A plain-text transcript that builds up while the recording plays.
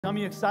I'm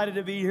excited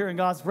to be here in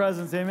God's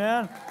presence,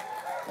 amen?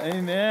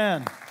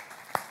 Amen.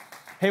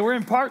 Hey, we're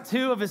in part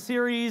 2 of a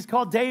series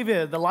called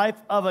David, the life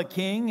of a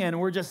king, and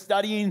we're just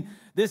studying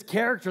this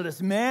character,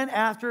 this man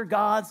after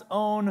God's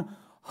own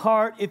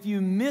heart. If you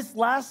missed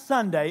last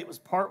Sunday, it was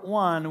part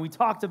 1, and we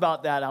talked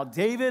about that, how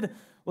David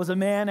was a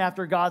man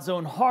after God's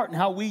own heart, and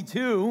how we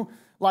too,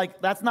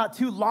 that's not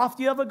too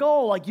lofty of a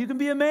goal. You can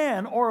be a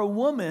man or a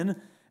woman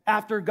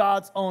after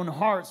God's own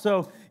heart.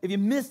 So if you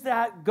missed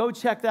that, go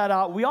check that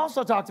out. We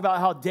also talked about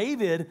how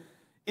David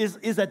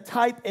is a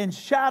type and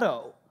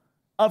shadow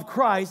of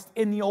Christ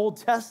in the Old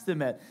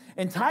Testament.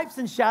 And types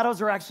and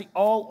shadows are actually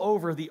all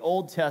over the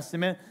Old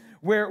Testament,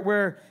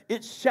 where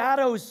it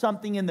shadows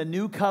something in the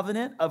new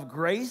covenant of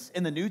grace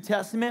in the New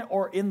Testament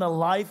or in the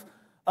life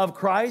of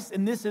Christ.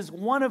 And this is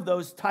one of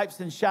those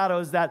types and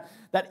shadows that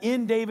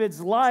in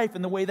David's life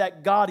and the way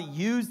that God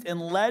used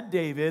and led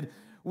David,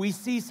 we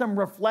see some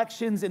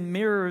reflections and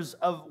mirrors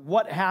of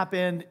what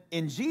happened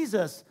in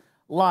Jesus'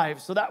 life.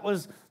 So that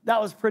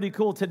was pretty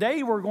cool.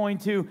 Today we're going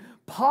to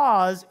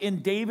pause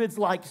in David's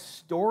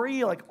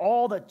story,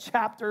 all the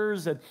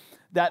chapters and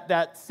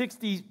that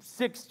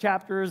 66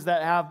 chapters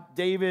that have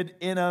David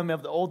in them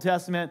of the Old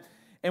Testament.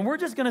 And we're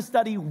just going to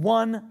study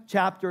one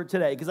chapter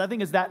today because I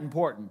think it's that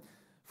important.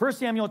 1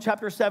 Samuel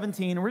chapter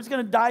 17. And we're just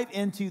going to dive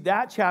into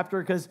that chapter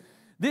because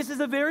this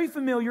is a very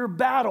familiar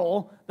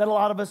battle that a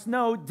lot of us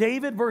know,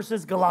 David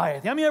versus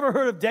Goliath. Have you ever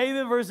heard of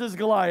David versus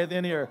Goliath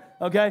in here?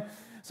 Okay,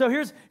 so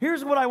here's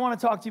what I want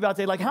to talk to you about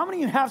today. How many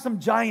of you have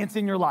some giants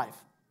in your life?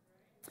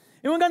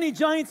 Anyone got any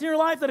giants in your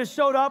life that have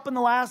showed up in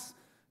the last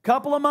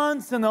couple of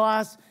months, in the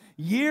last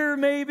year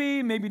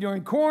maybe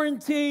during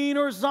quarantine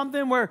or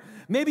something, where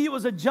maybe it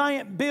was a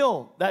giant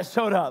bill that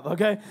showed up,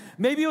 okay?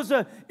 Maybe it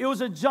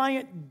was a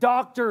giant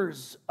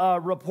doctor's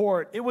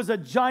report. It was a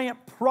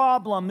giant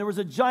problem. There was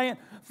a giant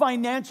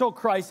financial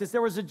crisis.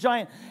 There was a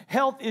giant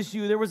health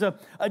issue. There was a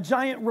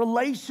giant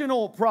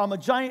relational problem,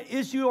 a giant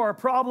issue or a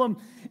problem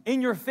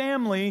in your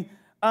family.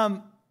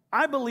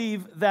 I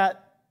believe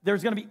that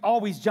there's going to be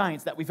always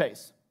giants that we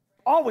face.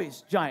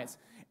 Always giants.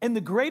 And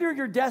the greater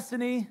your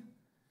destiny,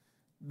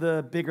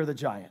 the bigger the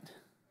giant.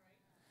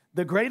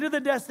 The greater the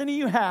destiny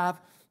you have,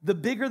 the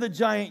bigger the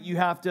giant you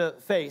have to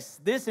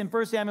face. This in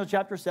 1 Samuel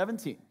chapter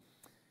 17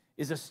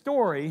 is a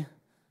story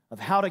of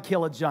how to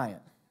kill a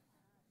giant.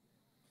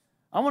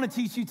 I want to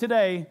teach you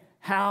today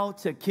how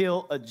to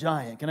kill a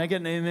giant. Can I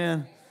get an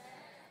amen?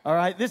 All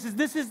right, this is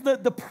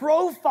the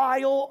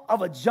profile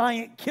of a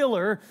giant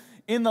killer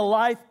in the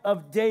life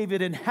of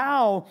David and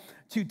how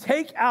to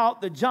take out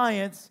the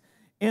giants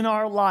in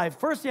our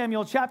life. 1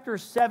 Samuel chapter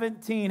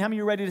 17. How many of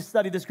you are ready to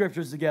study the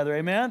scriptures together?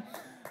 Amen?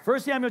 1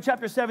 Samuel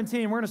chapter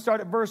 17. We're going to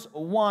start at verse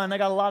 1. I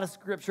got a lot of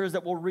scriptures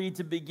that we'll read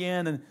to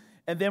begin,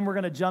 and then we're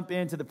going to jump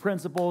into the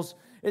principles.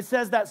 It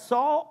says that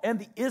Saul and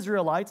the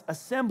Israelites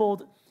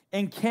assembled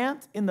and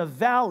camped in the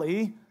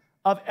valley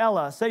of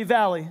Elah. Say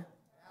valley.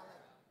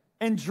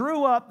 And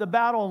drew up the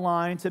battle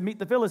line to meet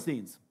the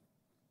Philistines.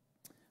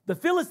 The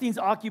Philistines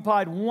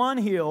occupied one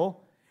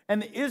hill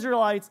and the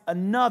Israelites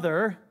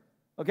another.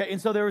 Okay,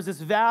 and so there was this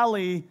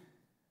valley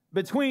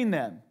between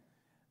them.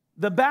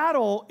 The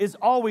battle is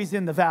always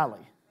in the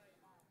valley.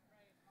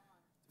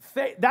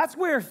 That's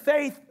where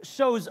faith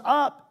shows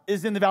up,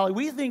 is in the valley.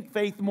 We think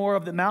faith more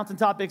of the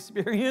mountaintop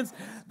experience.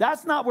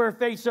 That's not where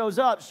faith shows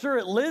up. Sure,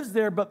 it lives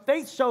there, but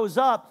faith shows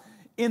up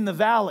in the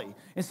valley.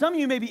 And some of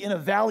you may be in a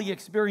valley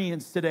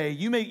experience today.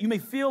 You may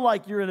feel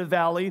like you're in a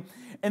valley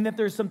and that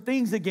there's some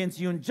things against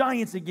you and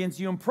giants against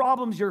you and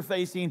problems you're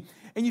facing,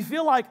 and you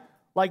feel like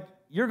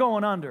you're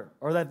going under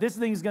or that this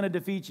thing's going to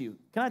defeat you.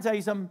 Can I tell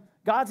you something?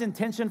 God's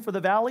intention for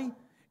the valley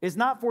is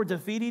not for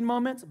defeating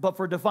moments, but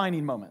for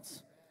defining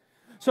moments.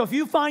 So if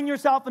you find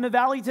yourself in a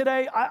valley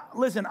today,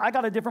 listen, I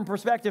got a different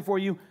perspective for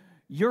you.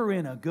 You're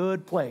in a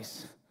good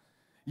place.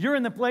 You're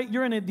in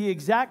the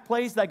exact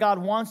place that God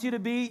wants you to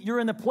be. You're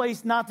in the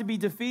place not to be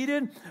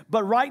defeated.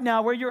 But right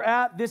now, where you're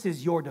at, this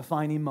is your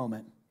defining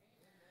moment.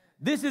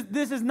 This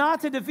is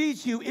not to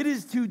defeat you. It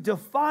is to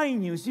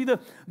define you. See,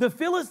 the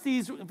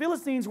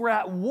Philistines were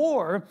at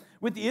war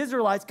with the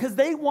Israelites because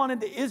they wanted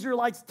the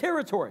Israelites'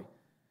 territory.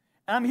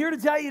 And I'm here to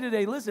tell you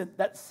today, listen,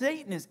 that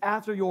Satan is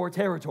after your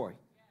territory.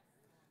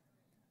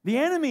 The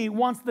enemy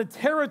wants the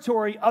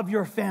territory of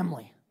your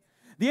family.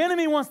 The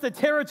enemy wants the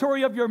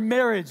territory of your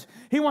marriage.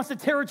 He wants the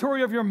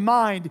territory of your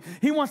mind.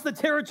 He wants the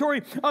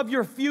territory of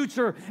your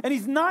future. And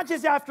he's not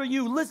just after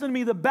you. Listen to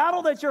me. The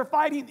battle that you're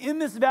fighting in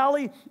this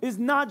valley is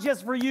not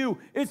just for you.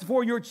 It's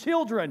for your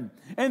children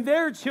and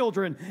their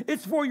children.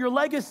 It's for your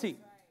legacy.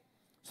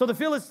 So the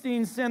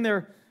Philistines send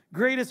their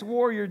greatest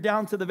warrior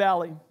down to the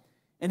valley.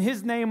 And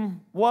his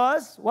name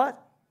was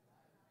what?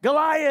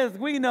 Goliath.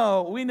 We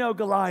know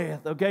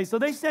Goliath. Okay, so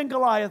they send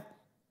Goliath.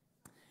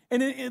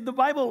 And in the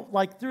Bible,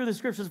 through the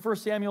scriptures, 1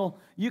 Samuel,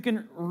 you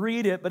can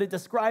read it, but it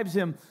describes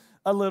him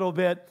a little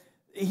bit.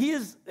 He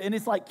is, and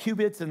it's like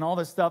cubits and all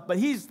this stuff, but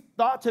he's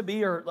thought to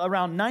be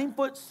around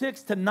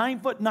 9'6" to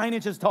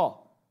 9'9"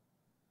 tall.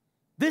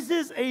 This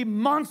is a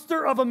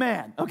monster of a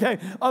man, okay?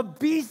 A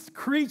beast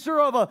creature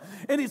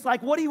and it's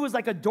like what he was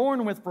like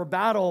adorned with for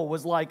battle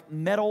was like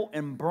metal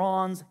and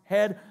bronze,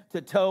 head to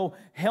toe,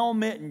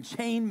 helmet and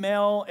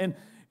chainmail. And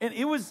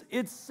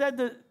it's said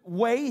to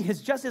weigh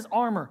just his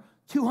armor,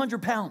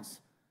 200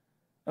 pounds,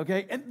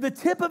 okay? And the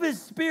tip of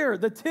his spear,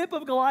 the tip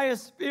of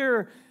Goliath's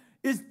spear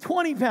is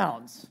 20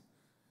 pounds,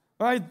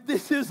 all right?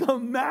 This is a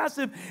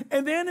massive,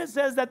 and then it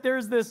says that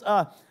there's this,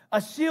 a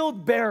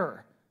shield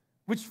bearer,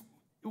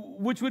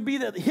 which would be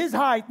his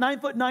height,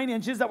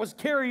 9'9" that was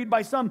carried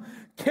by some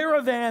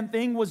caravan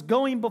thing was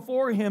going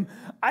before him.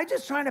 I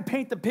just trying to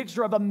paint the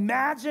picture of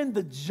imagine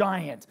the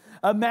giant.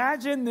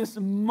 Imagine this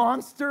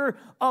monster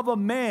of a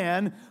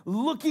man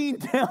looking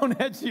down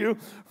at you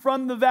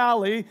from the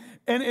valley.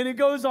 And it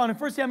goes on in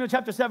 1 Samuel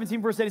chapter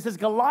 17, verse 8, it says,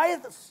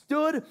 Goliath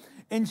stood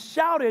and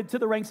shouted to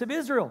the ranks of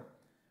Israel,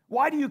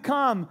 why do you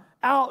come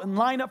out and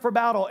line up for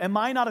battle? Am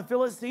I not a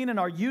Philistine and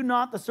are you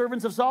not the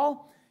servants of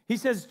Saul? He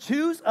says,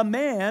 choose a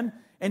man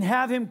and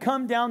have him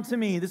come down to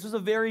me. This was a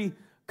very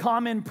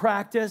common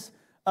practice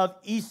of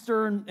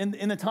Easter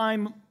in the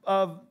time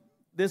of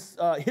this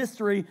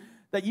history,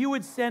 that you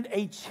would send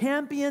a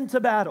champion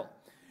to battle.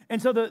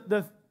 And so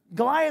the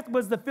Goliath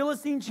was the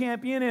Philistine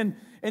champion,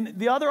 and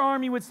the other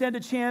army would send a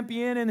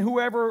champion, and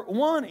whoever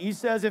won, he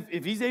says,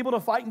 if he's able to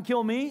fight and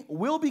kill me,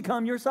 we'll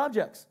become your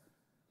subjects.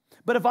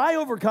 But if I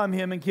overcome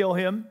him and kill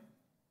him,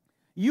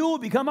 you will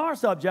become our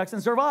subjects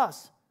and serve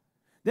us.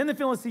 Then the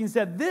Philistines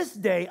said, this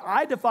day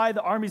I defy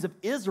the armies of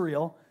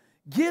Israel.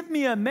 Give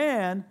me a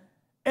man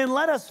and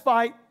let us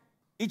fight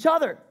each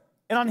other.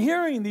 And on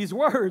hearing these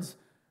words,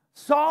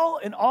 Saul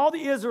and all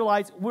the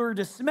Israelites were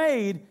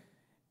dismayed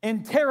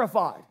and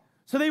terrified.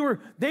 So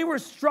they were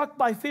struck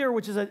by fear,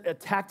 which is a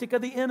tactic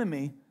of the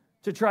enemy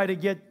to try to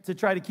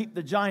keep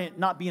the giant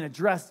not being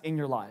addressed in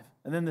your life.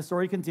 And then the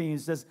story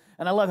continues. It says,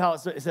 and I love how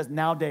it says,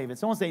 now David.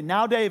 Someone say,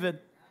 now David.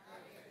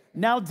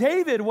 Now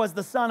David was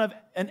the son of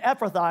an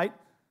Ephrathite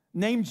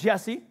named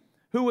Jesse,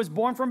 who was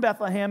born from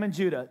Bethlehem in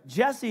Judah.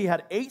 Jesse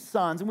had 8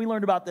 sons, and we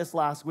learned about this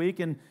last week.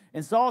 And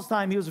in Saul's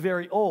time, he was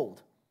very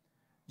old.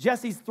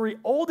 Jesse's 3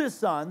 oldest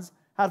sons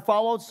had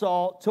followed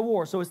Saul to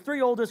war. So his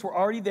 3 oldest were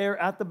already there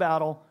at the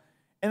battle.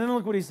 And then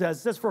look what he says.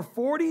 It says, for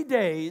 40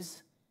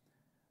 days,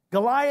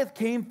 Goliath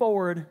came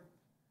forward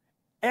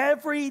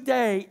every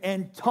day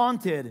and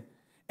taunted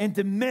and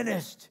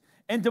diminished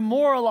and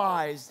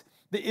demoralized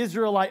the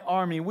Israelite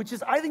army, which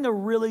is, I think, a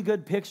really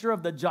good picture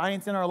of the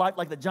giants in our life,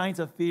 like the giants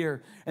of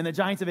fear and the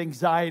giants of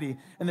anxiety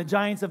and the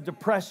giants of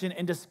depression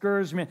and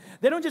discouragement.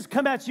 They don't just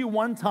come at you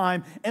one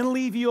time and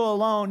leave you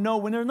alone. No,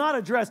 when they're not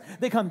addressed,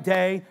 they come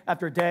day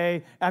after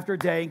day after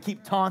day and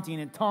keep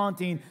taunting and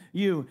taunting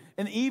you.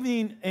 In the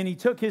evening, and he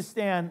took his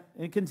stand,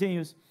 and it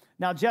continues.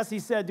 Now Jesse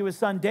said to his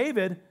son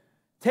David,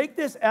 take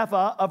this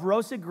ephah of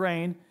roasted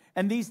grain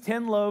and these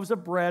 10 loaves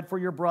of bread for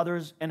your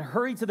brothers and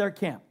hurry to their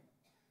camp.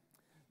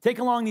 Take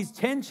along these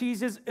 10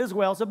 cheeses as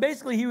well. So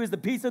basically, he was the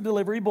pizza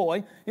delivery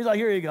boy. He's like,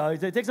 here you go. He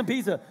said, take some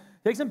pizza.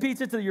 Take some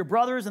pizza to your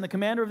brothers and the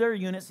commander of their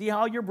unit. See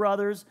how your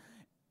brothers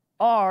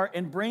are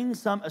and bring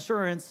some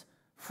assurance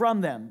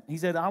from them. He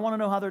said, I want to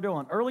know how they're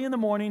doing. Early in the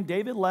morning,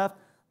 David left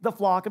the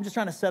flock. I'm just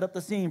trying to set up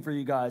the scene for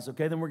you guys,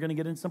 okay? Then we're going to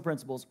get into some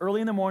principles.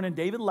 Early in the morning,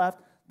 David left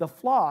the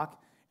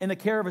flock in the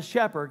care of a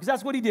shepherd, because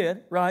that's what he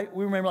did, right?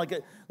 We remember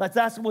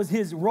that was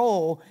his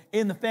role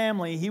in the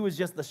family. He was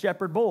just the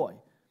shepherd boy.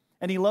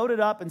 And he loaded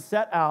up and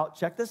set out,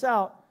 check this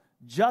out,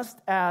 just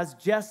as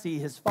Jesse,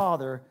 his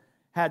father,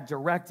 had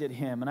directed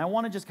him. And I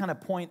want to just kind of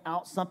point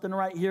out something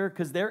right here,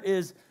 because there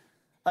is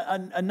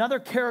another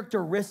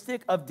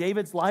characteristic of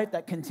David's life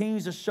that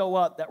continues to show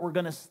up that we're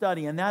going to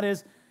study, and that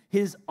is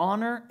his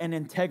honor and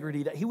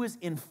integrity, that he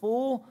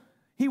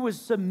was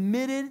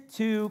submitted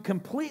to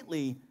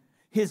completely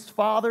his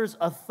father's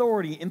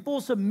authority, in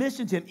full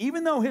submission to him,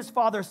 even though his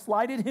father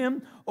slighted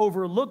him,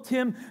 overlooked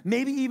him,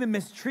 maybe even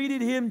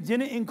mistreated him,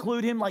 didn't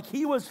include him, like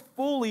he was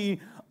fully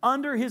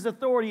under his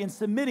authority and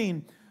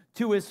submitting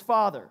to his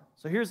father.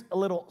 So here's a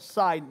little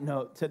side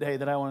note today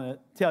that I want to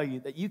tell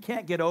you, that you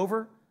can't get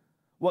over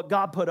what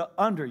God put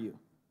under you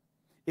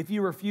if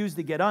you refuse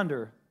to get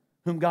under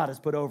whom God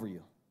has put over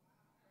you.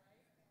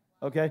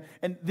 Okay?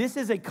 And this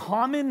is a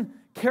common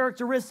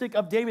characteristic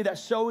of David that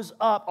shows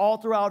up all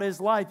throughout his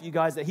life, you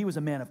guys, that he was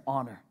a man of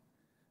honor,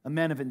 a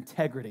man of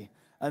integrity,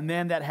 a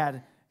man that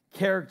had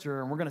character.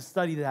 And we're going to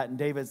study that in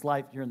David's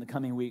life here in the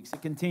coming weeks.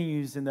 It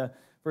continues in the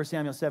 1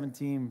 Samuel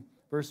 17,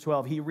 verse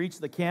 12. He reached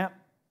the camp.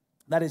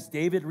 That is,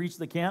 David reached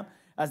the camp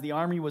as the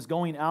army was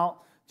going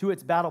out to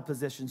its battle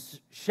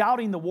positions,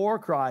 shouting the war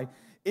cry.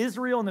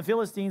 Israel and the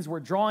Philistines were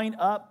drawing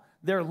up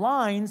their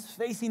lines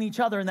facing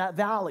each other in that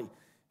valley.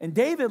 And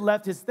David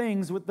left his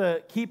things with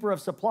the keeper of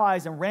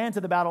supplies and ran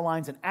to the battle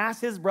lines and asked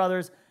his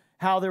brothers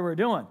how they were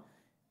doing.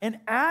 And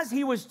as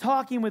he was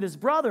talking with his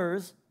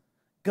brothers,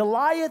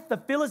 Goliath, the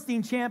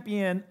Philistine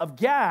champion of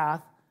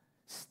Gath,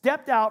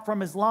 stepped out from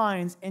his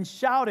lines and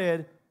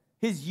shouted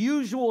his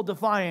usual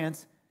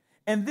defiance.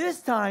 And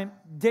this time,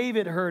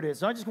 David heard it.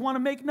 So I just want to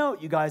make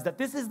note, you guys, that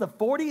this is the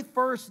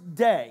 41st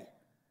day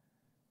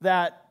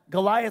that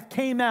Goliath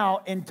came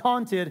out and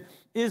taunted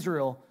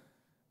Israel,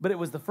 but it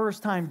was the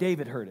first time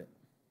David heard it.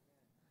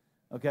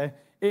 Okay?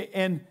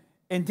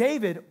 And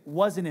David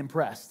wasn't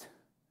impressed.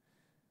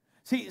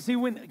 See,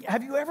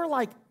 have you ever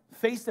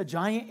faced a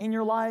giant in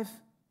your life?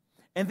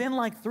 And then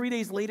 3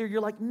 days later,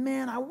 you're like,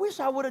 man, I wish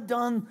I would have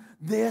done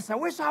this. I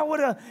wish I would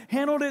have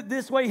handled it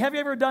this way. Have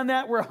you ever done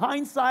that? Where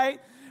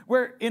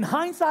in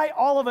hindsight,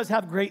 all of us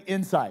have great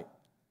insight,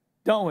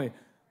 don't we?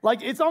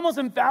 It's almost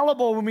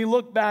infallible when we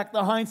look back,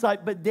 the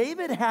hindsight. But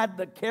David had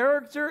the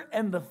character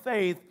and the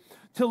faith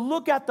to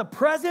look at the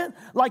present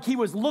like he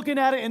was looking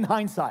at it in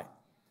hindsight.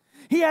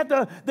 He had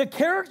the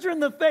character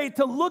and the faith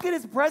to look at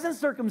his present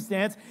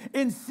circumstance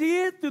and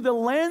see it through the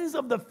lens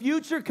of the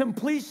future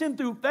completion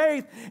through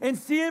faith and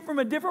see it from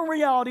a different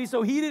reality.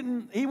 So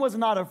he was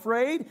not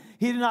afraid.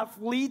 He did not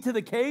flee to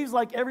the caves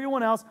like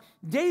everyone else.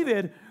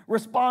 David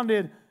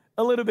responded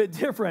a little bit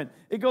different.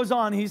 It goes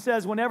on. He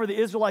says, whenever the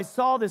Israelites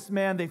saw this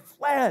man, they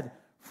fled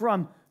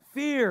from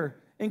fear.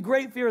 In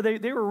great fear,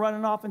 they were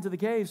running off into the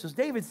caves. So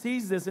David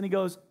sees this and he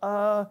goes,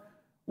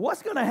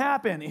 what's going to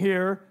happen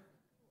here?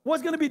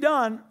 What's going to be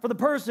done for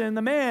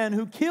the man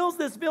who kills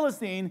this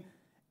Philistine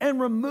and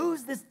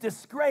removes this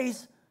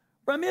disgrace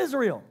from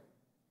Israel?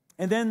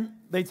 And then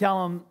they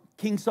tell him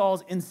King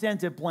Saul's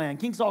incentive plan.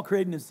 King Saul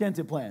created an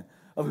incentive plan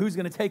of who's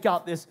going to take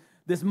out this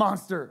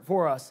monster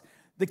for us.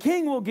 The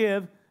king will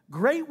give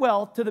great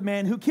wealth to the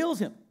man who kills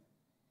him.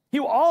 He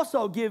will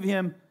also give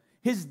him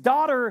his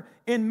daughter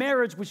in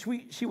marriage, which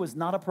she was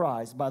not a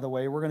prize, by the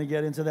way. We're going to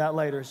get into that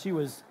later.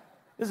 This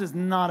is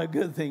not a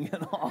good thing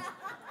at all.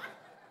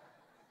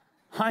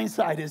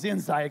 Hindsight is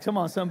insight. Come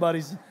on,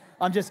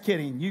 I'm just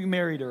kidding. You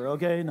married her,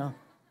 okay? No.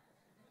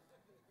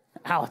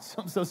 Ouch,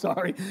 I'm so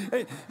sorry.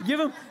 Hey, give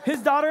him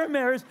his daughter in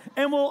marriage,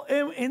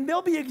 and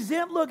they'll be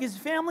exempt. Look, his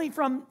family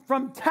from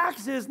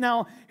taxes.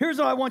 Now, here's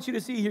what I want you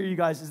to see here, you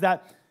guys, is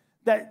that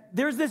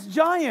there's this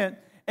giant,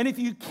 and if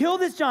you kill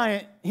this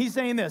giant, he's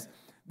saying this,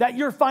 that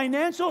your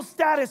financial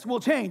status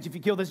will change if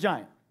you kill this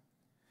giant.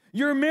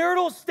 Your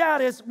marital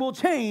status will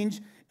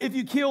change if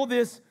you kill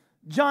this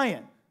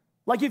giant.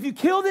 If you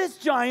kill this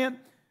giant,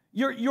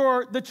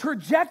 the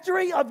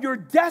trajectory of your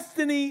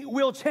destiny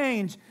will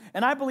change.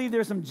 And I believe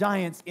there's some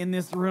giants in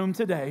this room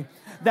today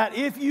that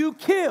if you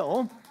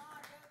kill,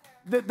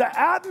 the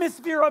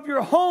atmosphere of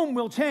your home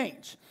will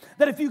change.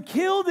 That if you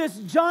kill this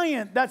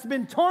giant that's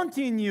been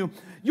taunting you,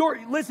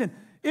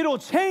 it'll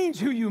change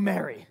who you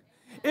marry.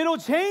 It'll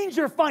change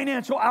your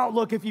financial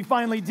outlook if you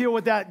finally deal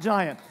with that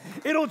giant.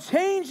 It'll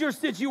change your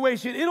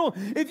situation.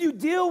 If you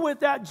deal with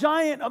that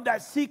giant of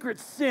that secret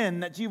sin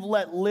that you've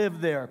let live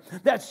there,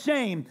 that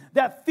shame,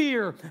 that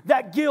fear,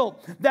 that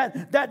guilt,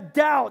 that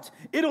doubt,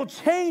 it'll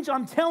change,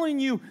 I'm telling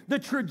you, the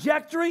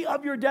trajectory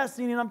of your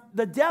destiny. And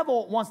the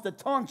devil wants to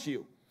taunt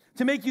you,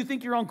 to make you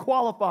think you're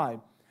unqualified,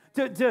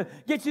 to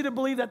get you to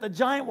believe that the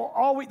giant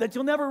that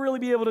you'll never really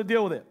be able to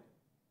deal with it,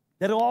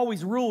 that it'll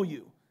always rule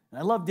you. And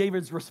I love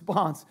David's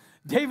response.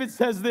 David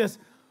says this,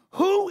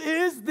 who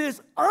is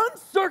this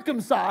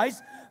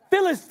uncircumcised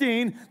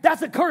Philistine?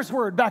 That's a curse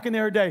word back in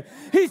their day.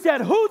 He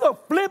said, who the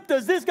flip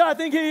does this guy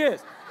think he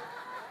is?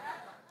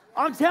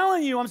 I'm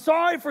telling you, I'm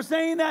sorry for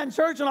saying that in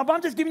church, and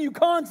I'm just giving you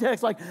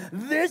context.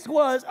 This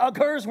was a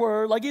curse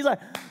word. He's like,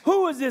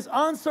 who is this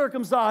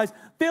uncircumcised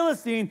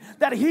Philistine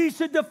that he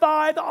should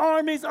defy the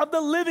armies of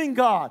the living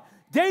God?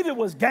 David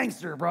was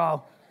gangster,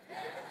 bro.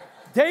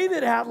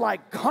 David had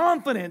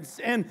confidence.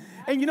 And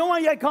you know why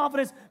he had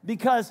confidence?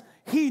 Because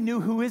he knew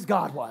who his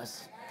God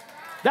was.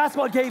 That's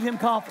what gave him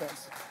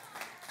confidence.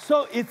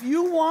 So if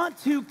you want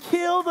to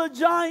kill the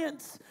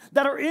giants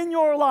that are in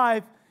your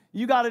life,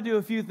 you got to do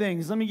a few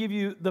things. Let me give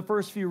you the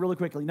first few really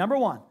quickly. Number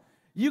one,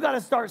 you got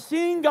to start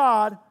seeing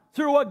God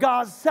through what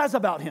God says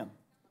about him.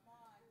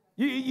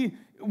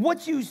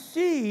 What you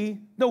see,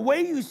 the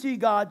way you see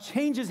God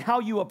changes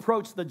how you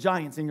approach the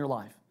giants in your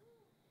life.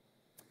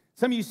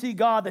 Some of you see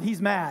God that he's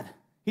mad.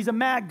 He's a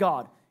mad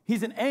God.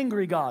 He's an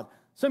angry God.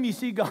 Some of you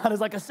see God as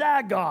a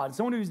sad God,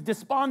 someone who's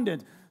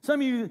despondent. Some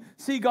of you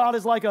see God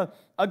as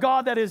a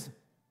God that is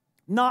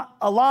not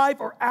alive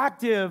or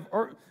active,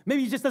 or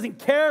maybe he just doesn't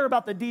care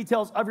about the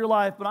details of your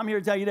life. But I'm here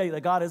to tell you today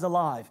that God is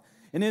alive,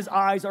 and his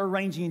eyes are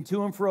ranging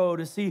to and fro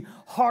to see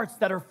hearts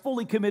that are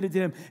fully committed to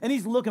him. And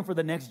he's looking for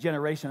the next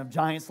generation of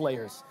giant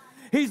slayers.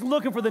 He's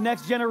looking for the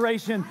next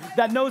generation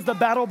that knows the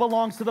battle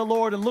belongs to the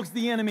Lord and looks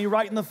the enemy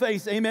right in the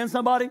face. Amen,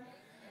 somebody?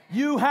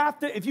 You have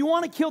to, if you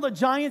want to kill the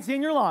giants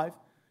in your life,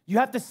 you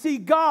have to see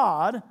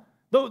God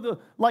the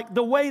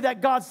way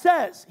that God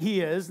says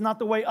he is, not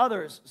the way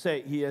others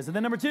say he is. And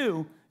then number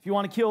two, if you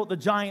want to kill the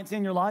giants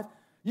in your life,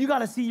 you got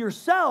to see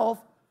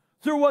yourself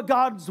through what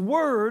God's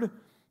word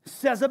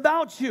says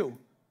about you.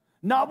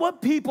 Not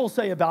what people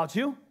say about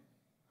you,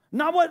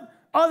 not what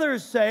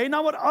others say,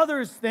 not what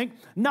others think,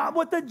 not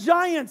what the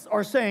giants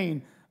are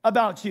saying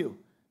about you.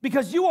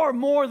 Because you are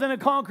more than a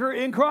conqueror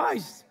in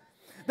Christ.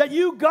 That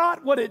you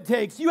got what it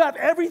takes. You have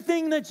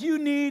everything that you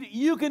need.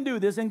 You can do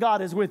this, and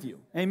God is with you.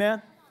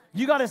 Amen?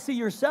 You got to see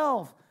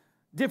yourself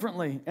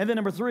differently. And then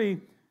number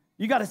three,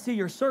 you got to see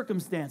your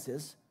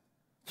circumstances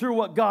through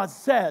what God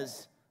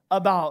says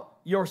about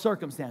your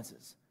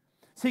circumstances.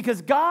 See,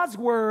 because God's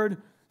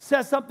word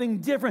says something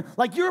different.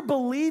 Like you're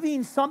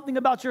believing something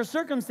about your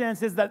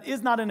circumstances that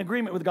is not in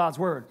agreement with God's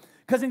word.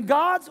 Because in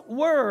God's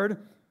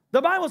word,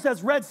 the Bible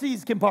says Red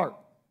Seas can part,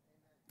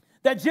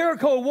 that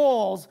Jericho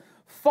walls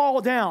fall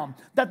down,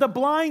 that the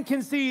blind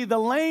can see, the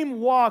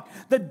lame walk,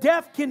 the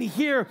deaf can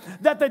hear,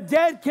 that the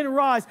dead can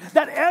rise,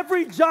 that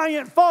every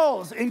giant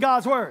falls in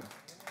God's word.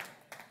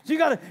 So you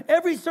got to,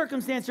 every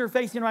circumstance you're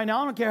facing right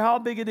now, I don't care how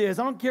big it is.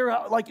 I don't care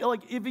how, like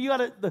if you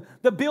got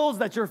the bills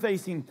that you're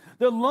facing,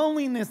 the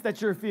loneliness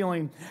that you're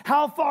feeling,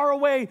 how far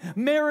away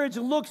marriage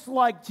looks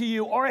like to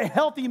you, or a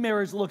healthy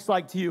marriage looks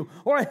like to you,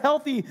 or a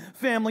healthy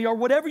family, or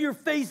whatever you're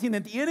facing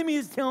that the enemy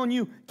is telling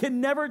you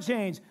can never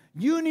change.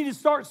 You need to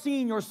start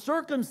seeing your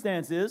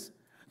circumstances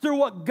through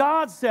what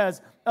God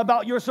says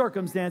about your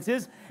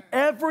circumstances.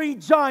 Every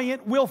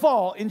giant will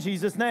fall in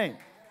Jesus' name.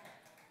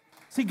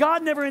 See,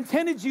 God never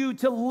intended you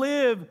to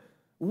live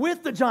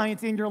with the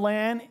giants in your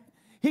land.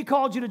 He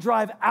called you to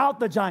drive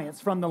out the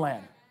giants from the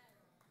land.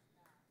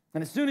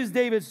 And as soon as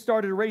David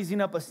started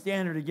raising up a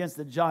standard against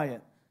the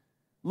giant,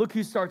 look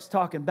who starts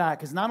talking back.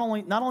 Because not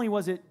only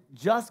was it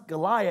just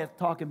Goliath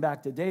talking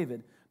back to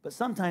David, but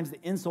sometimes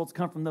the insults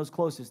come from those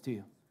closest to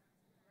you,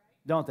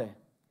 don't they?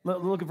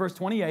 Look at verse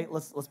 28.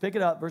 Let's pick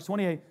it up. Verse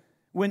 28.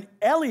 When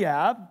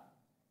Eliab,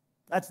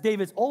 that's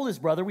David's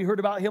oldest brother, we heard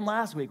about him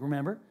last week,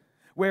 remember?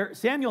 Where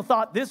Samuel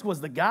thought this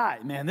was the guy,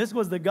 man. This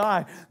was the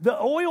guy. The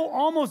oil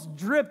almost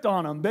dripped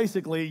on him,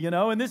 basically, you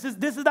know. And this is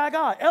that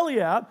guy,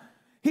 Eliab.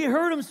 He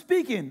heard him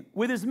speaking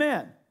with his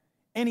men,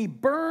 and he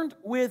burned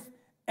with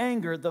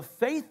anger. The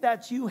faith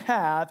that you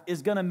have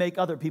is going to make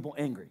other people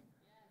angry.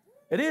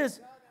 It is.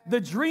 The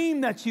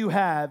dream that you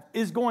have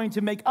is going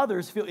to make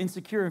others feel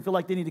insecure and feel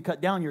like they need to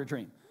cut down your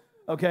dream.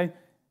 Okay?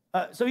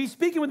 So he's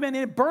speaking with men,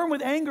 and it burned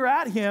with anger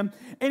at him.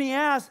 And he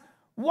asked,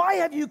 why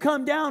have you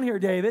come down here,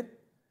 David?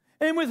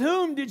 And with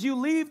whom did you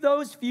leave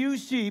those few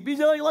sheep? He's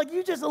like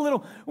you just a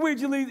little, where'd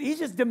you leave? He's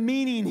just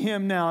demeaning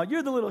him now.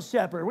 You're the little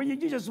shepherd. Well, you're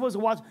just supposed to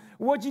watch.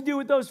 What'd you do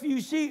with those few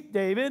sheep,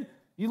 David?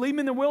 You leave them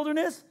in the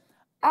wilderness?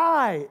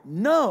 I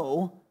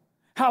know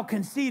how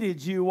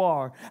conceited you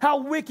are,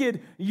 how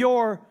wicked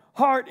your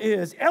heart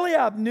is.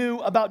 Eliab knew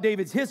about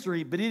David's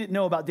history, but he didn't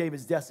know about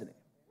David's destiny.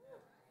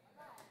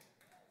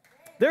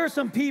 There are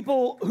some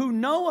people who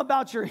know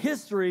about your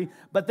history,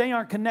 but they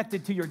aren't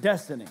connected to your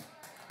destiny.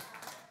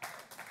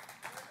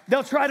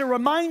 They'll try to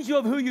remind you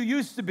of who you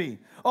used to be.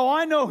 Oh,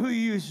 I know who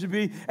you used to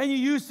be, and you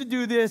used to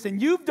do this,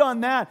 and you've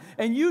done that,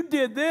 and you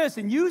did this,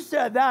 and you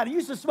said that, and you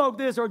used to smoke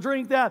this or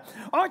drink that.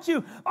 Aren't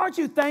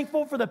you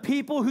thankful for the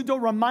people who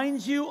don't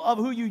remind you of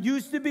who you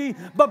used to be,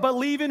 but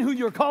believe in who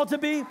you're called to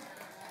be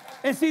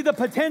and see the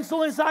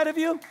potential inside of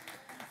you?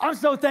 I'm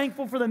so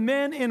thankful for the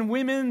men and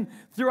women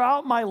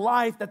throughout my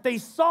life that they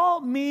saw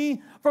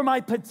me for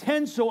my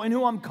potential and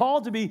who I'm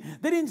called to be.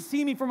 They didn't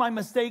see me for my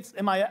mistakes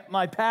and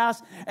my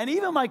past and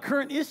even my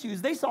current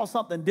issues. They saw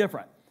something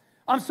different.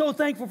 I'm so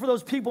thankful for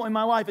those people in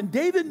my life. And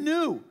David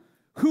knew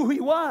who he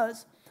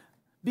was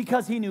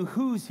because he knew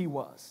whose he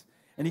was.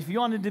 And if you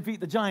want to defeat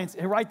the giants,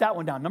 write that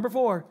one down. Number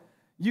 4,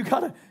 you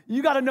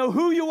gotta know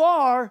who you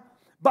are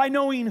by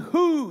knowing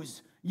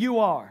whose you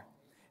are.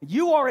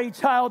 You are a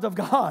child of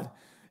God.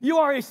 You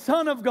are a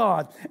son of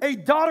God, a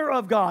daughter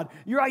of God.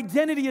 Your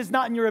identity is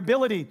not in your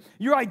ability.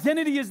 Your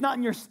identity is not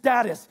in your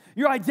status.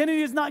 Your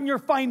identity is not in your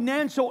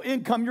financial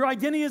income. Your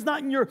identity is not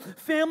in your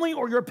family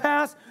or your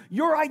past.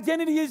 Your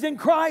identity is in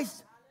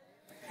Christ.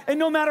 And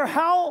no matter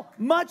how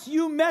much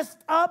you messed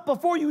up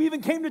before you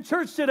even came to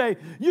church today,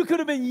 you could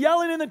have been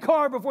yelling in the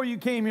car before you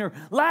came here.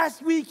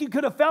 Last week, you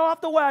could have fell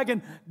off the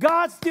wagon.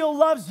 God still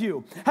loves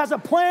you, has a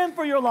plan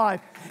for your life.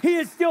 He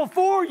is still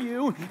for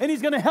you, and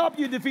he's going to help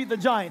you defeat the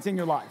giants in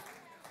your life.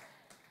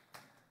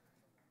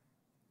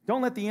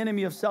 Don't let the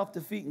enemy of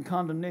self-defeat and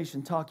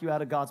condemnation talk you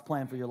out of God's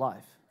plan for your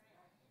life.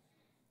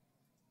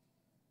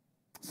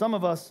 Some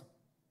of us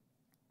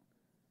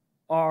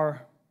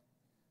are,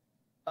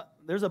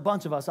 there's a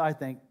bunch of us, I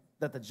think,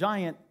 that the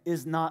giant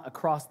is not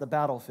across the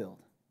battlefield.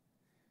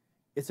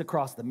 It's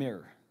across the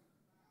mirror.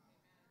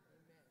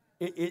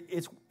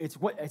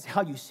 It's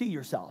how you see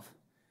yourself.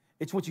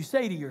 It's what you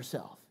say to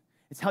yourself.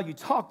 It's how you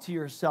talk to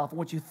yourself and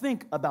what you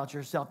think about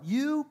yourself. If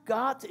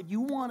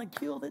you want to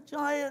kill the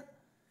giant,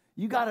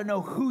 you got to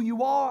know who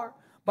you are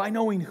by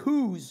knowing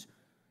whose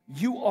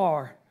you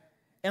are.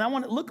 And I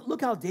want to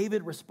look how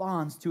David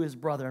responds to his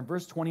brother in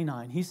verse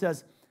 29. He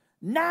says,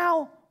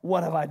 now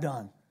what have I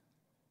done?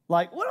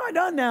 Like, what have I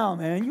done now,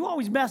 man? You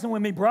always messing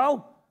with me,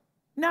 bro.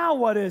 Now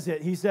what is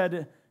it? He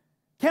said,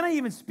 can I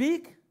even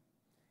speak?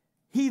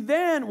 He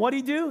then, what'd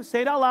he do?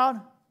 Say it out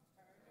loud.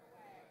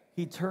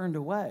 He turned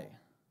away.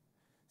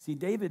 See,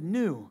 David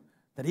knew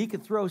that he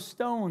could throw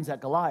stones at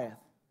Goliath,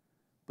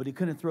 but he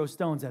couldn't throw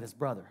stones at his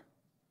brother.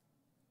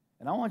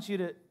 And I want you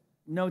to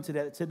know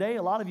today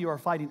a lot of you are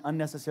fighting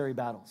unnecessary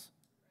battles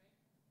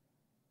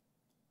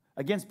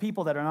against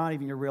people that are not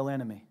even your real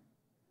enemy.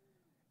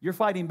 You're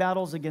fighting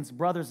battles against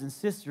brothers and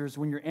sisters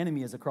when your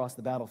enemy is across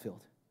the battlefield.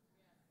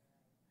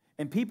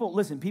 And people,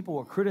 listen, people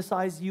will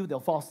criticize you. They'll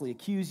falsely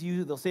accuse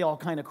you. They'll say all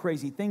kind of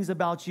crazy things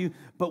about you.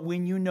 But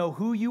when you know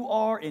who you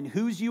are and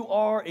whose you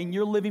are and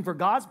you're living for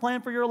God's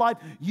plan for your life,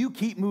 you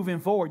keep moving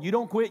forward. You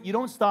don't quit. You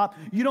don't stop.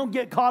 You don't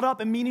get caught up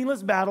in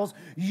meaningless battles.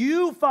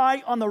 You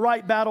fight on the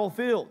right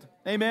battlefield.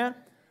 Amen?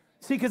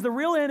 See, because the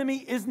real enemy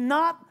is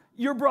not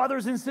your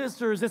brothers and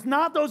sisters. It's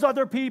not those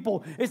other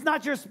people. It's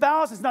not your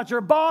spouse. It's not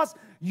your boss.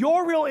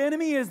 Your real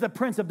enemy is the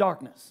prince of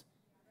darkness.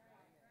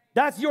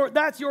 That's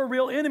your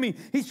real enemy.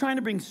 He's trying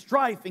to bring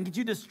strife and get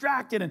you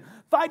distracted and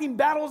fighting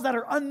battles that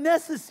are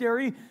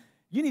unnecessary.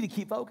 You need to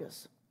keep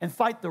focus and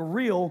fight the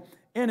real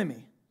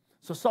enemy.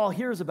 So Saul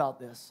hears about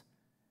this.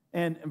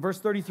 And in verse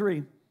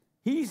 33,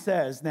 he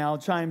says, now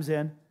chimes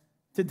in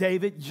to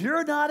David,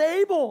 you're not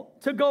able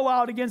to go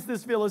out against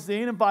this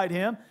Philistine and fight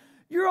him.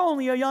 You're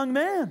only a young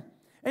man.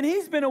 And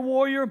he's been a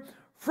warrior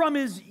from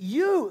his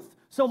youth.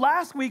 So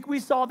last week we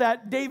saw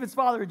that David's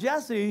father,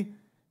 Jesse,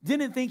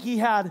 didn't think he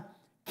had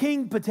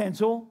king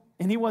potential,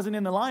 and he wasn't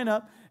in the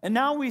lineup. And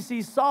now we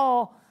see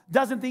Saul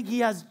doesn't think he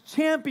has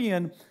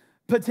champion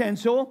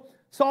potential.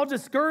 Saul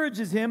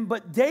discourages him,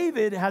 but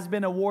David has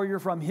been a warrior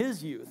from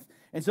his youth.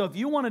 And so if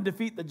you want to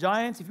defeat the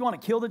giants, if you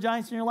want to kill the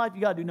giants in your life,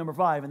 you got to do number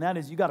 5, and that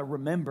is you got to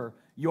remember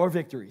your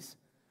victories.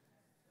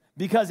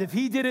 Because if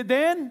he did it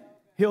then,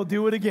 he'll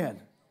do it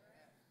again.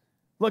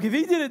 Look, if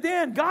he did it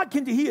then,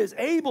 he is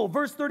able.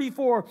 Verse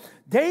 34,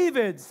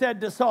 David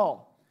said to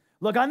Saul,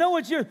 look, I know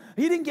he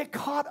didn't get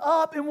caught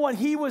up in what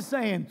he was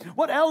saying,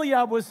 what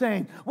Eliab was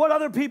saying, what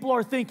other people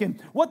are thinking,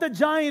 what the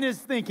giant is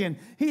thinking.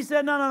 He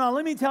said, no,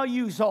 let me tell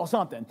you, Saul,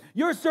 something.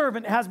 Your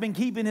servant has been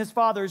keeping his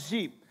father's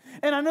sheep.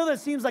 And I know that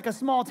seems like a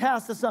small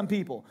task to some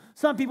people.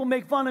 Some people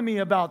make fun of me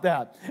about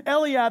that.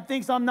 Eliab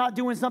thinks I'm not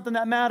doing something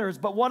that matters,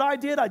 but what I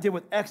did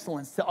with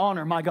excellence to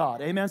honor my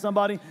God. Amen,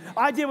 somebody?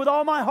 I did with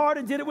all my heart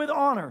and did it with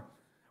honor.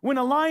 When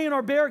a lion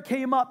or bear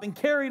came up and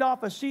carried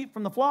off a sheep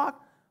from the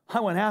flock, I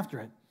went after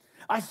it.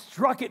 I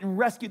struck it and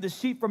rescued the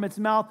sheep from its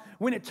mouth.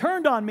 When it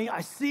turned on me,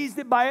 I seized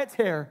it by its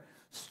hair,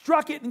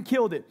 struck it and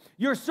killed it.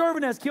 Your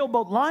servant has killed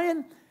both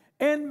lion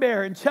and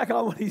bear. And check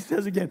out what he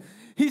says again.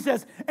 He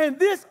says, and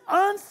this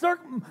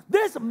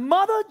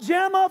mother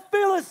jamma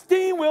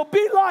Philistine will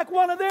be like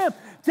one of them.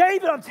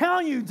 David, I'm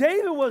telling you,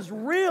 David was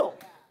real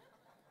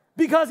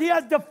because he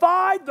has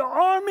defied the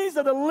armies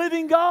of the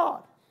living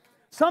God.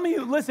 Some of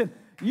you, listen,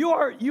 you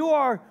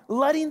are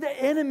letting the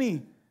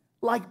enemy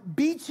like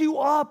beat you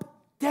up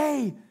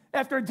day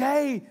after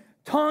day,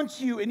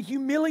 taunt you and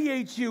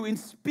humiliate you and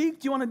speak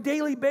to you on a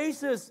daily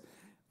basis.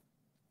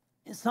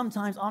 And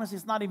sometimes, honestly,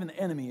 it's not even the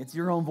enemy; it's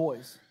your own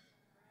voice.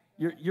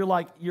 You're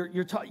like,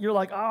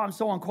 oh, I'm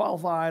so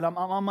unqualified.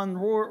 I'm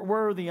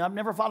unworthy. I've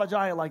never fought a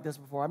giant like this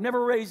before. I've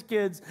never raised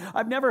kids.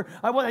 I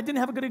didn't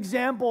have a good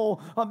example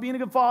of being a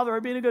good father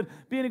or being a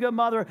good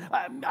mother.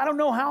 I don't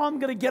know how I'm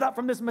going to get up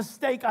from this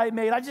mistake I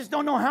made. I just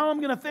don't know how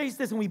I'm going to face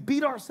this. And we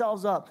beat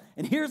ourselves up.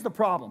 And here's the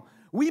problem: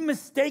 we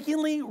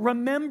mistakenly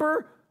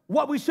remember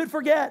what we should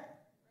forget.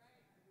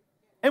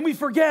 And we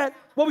forget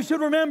what we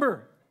should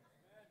remember.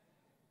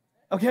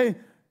 Okay?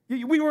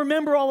 We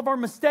remember all of our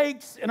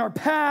mistakes and our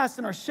past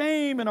and our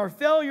shame and our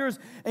failures,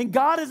 and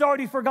God has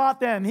already forgot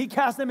them. He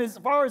cast them as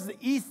far as the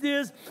east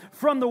is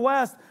from the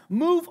west.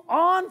 Move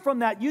on from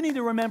that. You need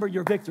to remember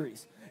your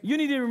victories. You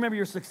need to remember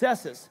your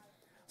successes.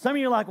 Some of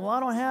you are like, well, I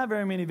don't have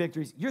very many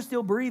victories. You're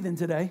still breathing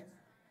today.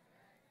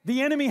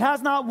 The enemy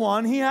has not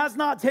won. He has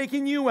not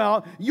taken you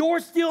out.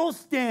 You're still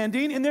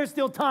standing, and there's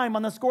still time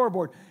on the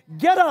scoreboard.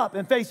 Get up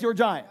and face your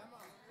giant.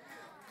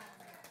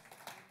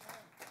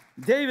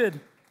 David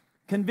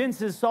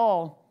convinces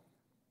Saul,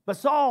 but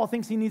Saul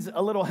thinks he needs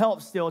a little help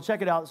still.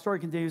 Check it out. The story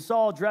continues.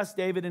 Saul dressed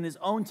David in his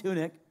own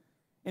tunic,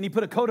 and he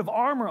put a coat of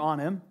armor on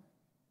him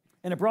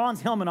and a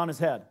bronze helmet on his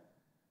head.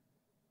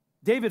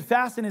 David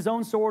fastened his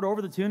own sword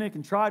over the tunic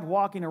and tried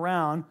walking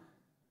around,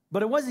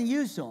 but it wasn't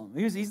used to him.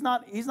 He's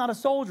not a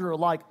soldier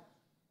like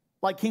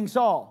King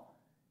Saul.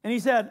 And he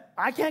said,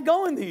 I can't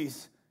go in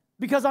these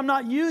because I'm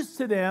not used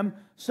to them.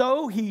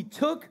 So he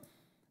took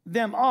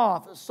them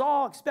off.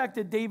 Saul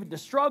expected David to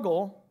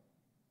struggle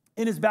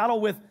in his battle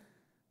with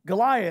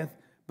Goliath,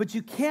 but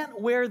you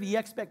can't wear the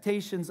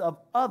expectations of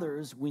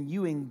others when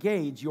you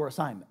engage your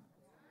assignment.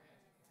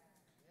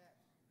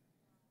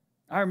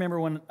 I remember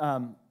when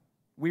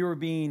we were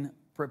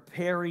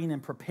preparing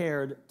and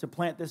prepared to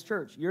plant this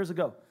church years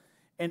ago,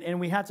 and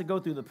we had to go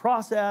through the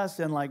process,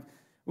 and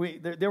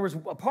there was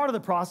a part of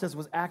the process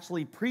was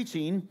actually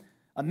preaching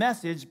a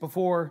message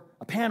before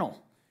a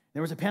panel.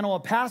 There was a panel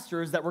of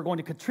pastors that were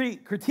going to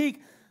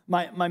critique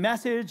my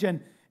message,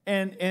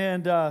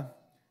 and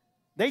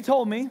they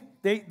told me,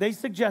 they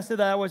suggested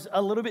that I was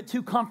a little bit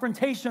too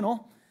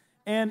confrontational,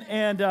 and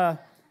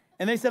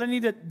they said I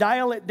need to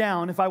dial it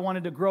down if I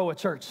wanted to grow a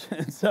church.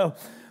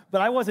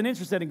 But I wasn't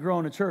interested in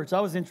growing a church. I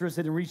was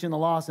interested in reaching the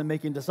lost and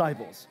making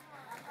disciples.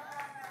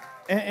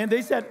 And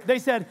they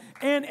said,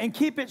 and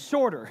keep it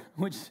shorter,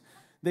 which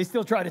they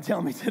still try to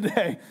tell me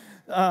today.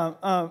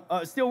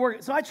 still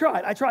working. So I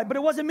tried, but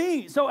it wasn't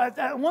me. So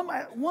at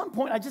one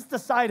point, I just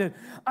decided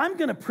I'm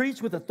going to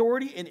preach with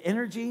authority and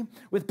energy,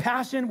 with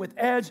passion, with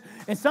edge.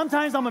 And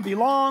sometimes I'm going to be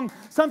long.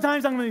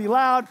 Sometimes I'm going to be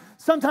loud.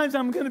 Sometimes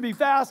I'm going to be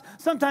fast.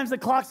 Sometimes the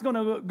clock's going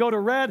to go to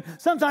red.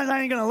 Sometimes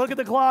I ain't going to look at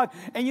the clock.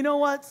 And you know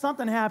what?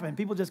 Something happened.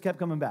 People just kept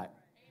coming back.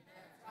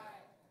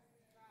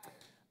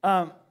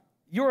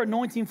 Your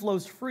anointing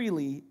flows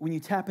freely when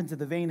you tap into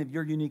the vein of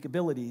your unique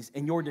abilities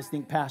and your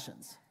distinct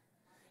passions.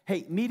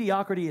 Hey,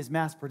 mediocrity is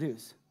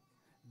mass-produced.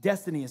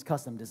 Destiny is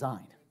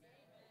custom-designed.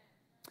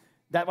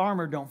 That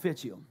armor don't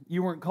fit you.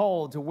 You weren't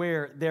called to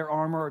wear their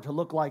armor or to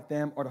look like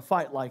them or to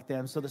fight like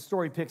them. So the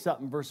story picks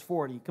up in verse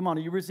 40. Come on,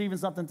 are you receiving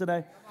something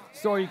today?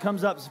 Story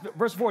comes up,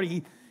 verse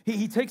 40.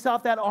 He takes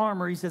off that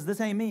armor. He says,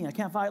 this ain't me. I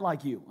can't fight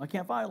like you. I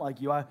can't fight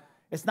like you.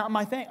 It's not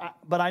my thing.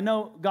 But I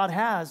know God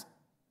has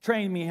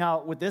trained me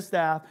how with this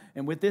staff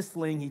and with this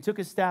sling. He took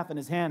his staff in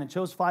his hand and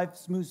chose 5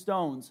 smooth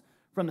stones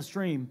from the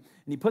stream,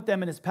 and he put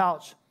them in his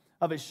pouch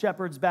of his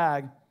shepherd's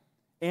bag,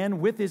 and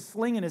with his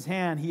sling in his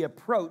hand, he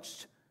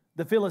approached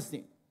the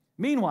Philistine.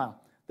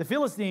 Meanwhile, the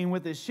Philistine,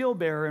 with his shield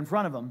bearer in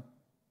front of him,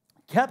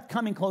 kept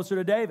coming closer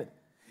to David.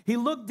 He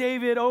looked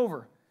David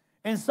over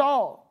and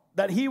saw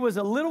that he was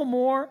a little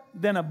more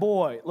than a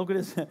boy. Look at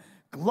this,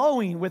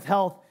 glowing with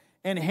health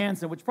and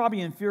handsome, which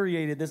probably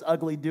infuriated this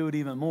ugly dude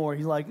even more.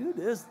 He's like, who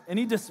this? And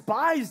he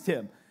despised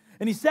him.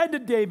 And he said to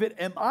David,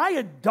 am I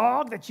a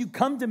dog that you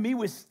come to me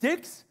with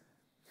sticks?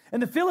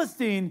 And the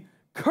Philistine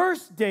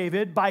cursed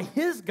David by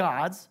his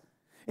gods,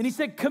 and he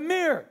said, come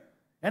here,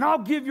 and I'll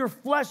give your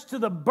flesh to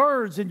the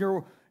birds, and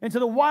to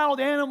the wild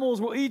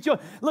animals will eat you.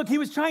 Look, he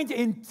was trying to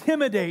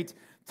intimidate,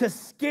 to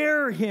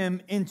scare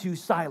him into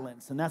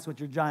silence, and that's what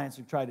your giants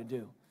are trying to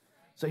do.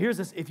 So here's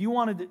this. If you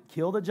wanted to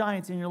kill the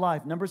giants in your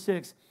life, number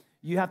 6,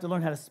 you have to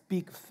learn how to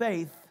speak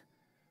faith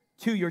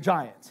to your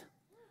giant.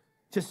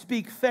 To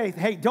speak faith.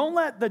 Hey, don't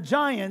let the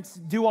giants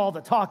do all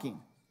the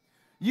talking.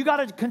 You got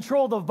to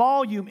control the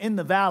volume in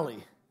the valley.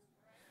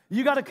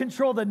 You got to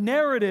control the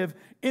narrative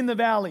in the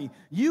valley.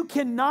 You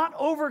cannot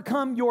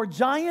overcome your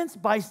giants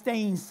by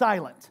staying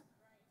silent.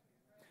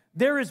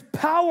 There is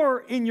power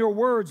in your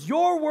words.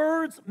 Your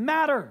words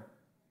matter.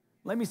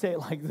 Let me say it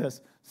like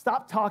this.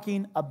 Stop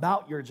talking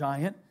about your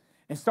giant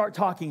and start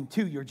talking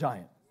to your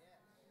giant.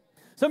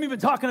 Some of you have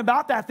been talking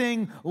about that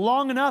thing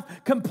long enough,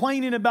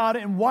 complaining about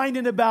it and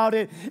whining about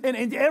it,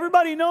 and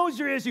everybody knows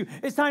your issue.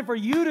 It's time for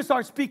you to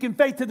start speaking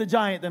faith to the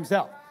giant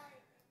themselves.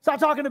 Stop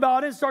talking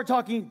about it, start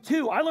talking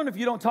to. I learned if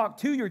you don't talk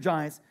to your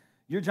giants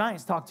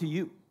talk to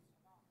you.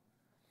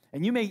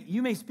 And you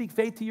may speak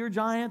faith to your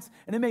giants,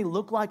 and it may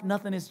look like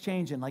nothing is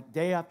changing, like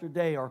day after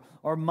day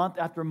or month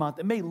after month.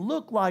 It may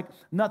look like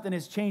nothing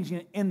is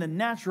changing in the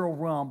natural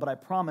realm, but I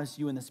promise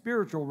you in the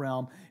spiritual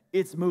realm,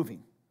 it's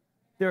moving.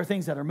 There are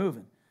things that are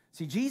moving.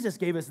 See, Jesus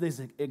gave us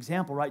this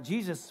example, right?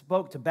 Jesus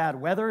spoke to bad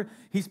weather.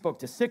 He spoke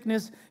to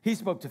sickness. He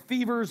spoke to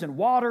fevers and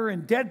water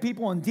and dead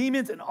people and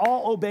demons, and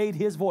all obeyed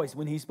his voice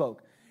when he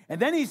spoke.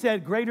 And then he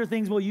said, greater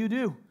things will you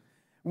do.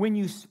 When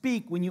you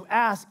speak, when you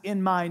ask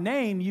in my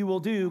name, you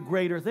will do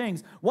greater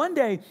things. One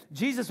day,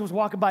 Jesus was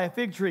walking by a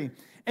fig tree,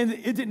 and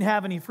it didn't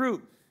have any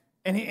fruit.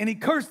 And he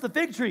cursed the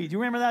fig tree. Do you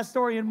remember that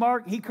story in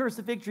Mark? He cursed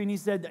the fig tree, and he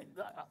said,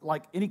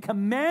 and he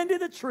commanded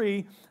the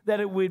tree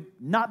that it would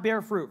not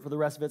bear fruit for the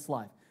rest of its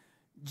life.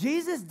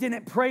 Jesus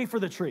didn't pray for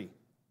the tree.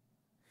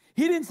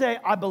 He didn't say,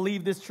 I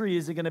believe this tree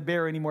isn't going to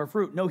bear any more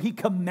fruit. No, he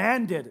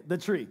commanded the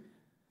tree.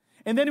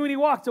 And then when he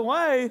walked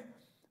away,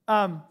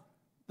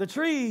 the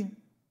tree,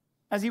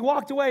 as he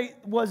walked away,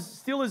 was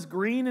still as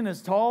green and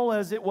as tall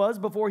as it was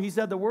before he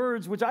said the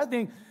words, which I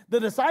think the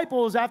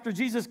disciples, after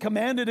Jesus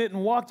commanded it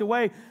and walked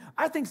away,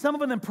 I think some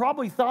of them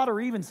probably thought or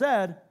even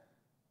said,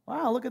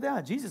 wow, look at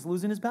that. Jesus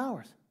losing his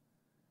powers.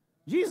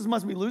 Jesus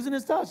must be losing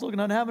his touch, looking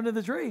what happened to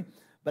the tree.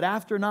 But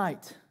after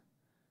night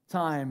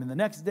time and the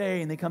next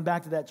day, and they come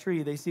back to that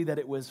tree, they see that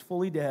it was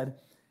fully dead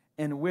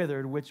and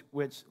withered, which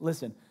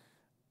listen,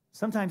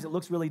 sometimes it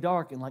looks really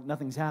dark and like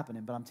nothing's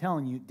happening, but I'm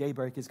telling you,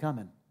 daybreak is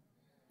coming.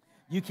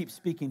 You keep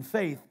speaking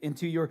faith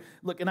into your,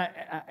 look, and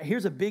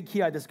here's a big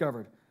key I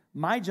discovered.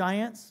 My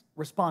giants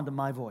respond to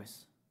my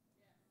voice.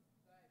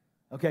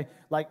 Okay,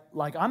 like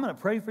I'm going to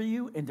pray for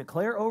you and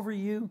declare over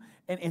you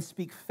and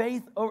speak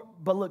faith.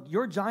 But look,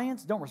 your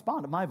giants don't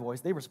respond to my voice.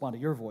 They respond to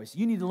your voice.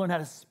 You need to learn how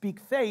to speak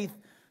faith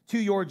to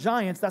your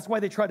giants. That's why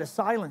they try to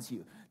silence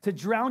you, to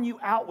drown you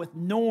out with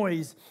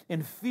noise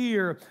and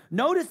fear.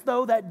 Notice,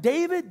 though, that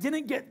David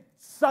didn't get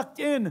sucked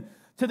in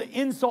to the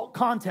insult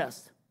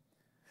contest.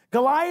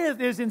 Goliath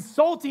is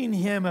insulting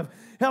him of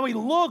how he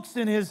looks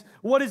and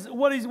what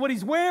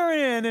he's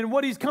wearing and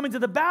what he's coming to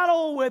the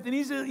battle with, and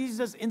he's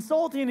just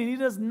insulting, and he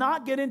does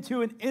not get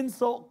into an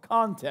insult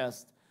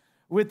contest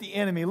with the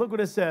enemy. Look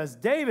what it says.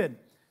 David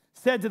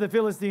said to the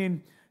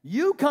Philistine,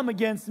 you come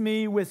against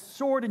me with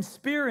sword and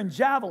spear and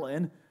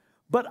javelin,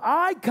 but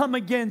I come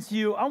against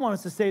you. I want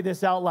us to say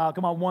this out loud.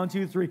 Come on, 1,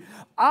 2, 3.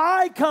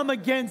 I come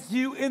against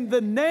you in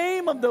the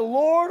name of the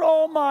Lord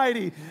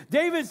Almighty.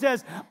 David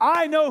says,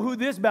 I know who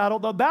the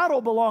battle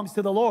belongs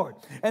to the Lord.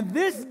 And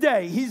this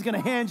day, he's going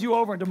to hand you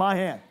over into my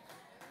hand.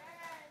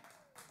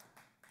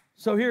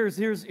 So here's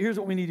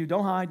what we need to do.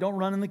 Don't hide. Don't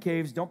run in the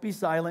caves. Don't be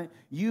silent.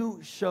 You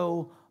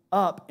show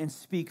up and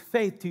speak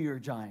faith to your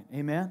giant.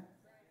 Amen?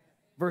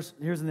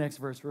 Here's the next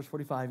verse, verse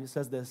 45. It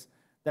says this,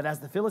 that as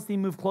the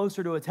Philistine moved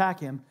closer to attack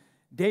him,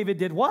 David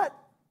did what?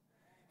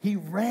 He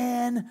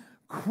ran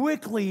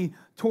quickly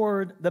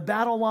toward the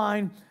battle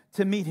line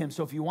to meet him.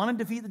 So if you want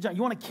to defeat the giant,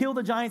 you want to kill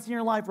the giants in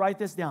your life, write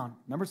this down.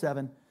 Number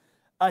 7,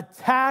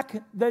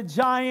 attack the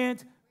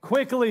giant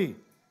quickly.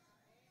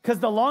 Because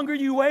the longer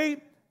you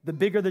wait, the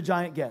bigger the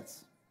giant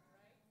gets.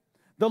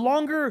 The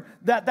longer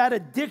that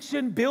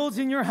addiction builds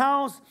in your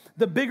house,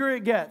 the bigger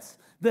it gets.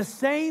 The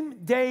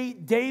same day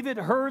David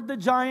heard the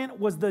giant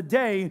was the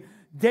day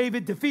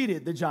David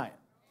defeated the giant.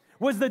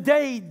 Was the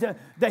day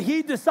that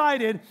he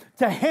decided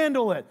to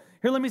handle it.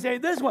 Here, let me say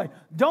it this way.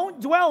 Don't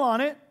dwell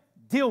on it,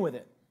 deal with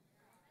it.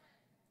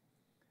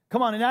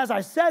 Come on, and as I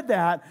said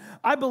that,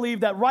 I believe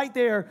that right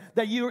there,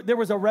 there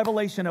was a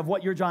revelation of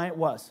what your giant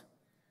was.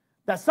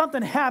 That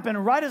something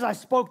happened right as I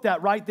spoke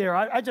that right there.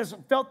 I just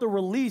felt the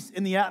release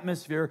in the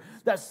atmosphere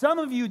that some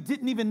of you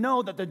didn't even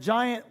know that the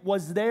giant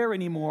was there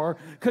anymore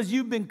because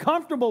you've been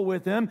comfortable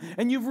with him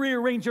and you've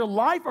rearranged your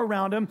life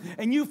around him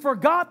and you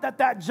forgot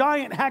that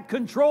giant had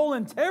control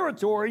and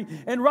territory,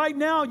 and right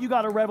now you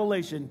got a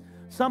revelation.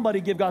 Somebody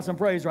give God some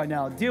praise right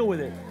now. Deal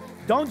with it.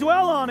 Don't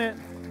dwell on it.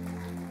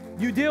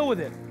 You deal with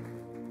it.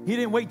 He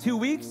didn't wait 2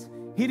 weeks.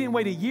 He didn't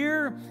wait a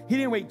year. He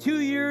didn't wait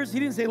 2 years. He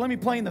didn't say, let me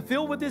play in the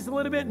field with this a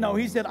little bit. No,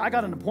 he said, I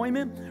got an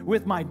appointment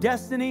with my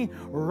destiny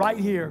right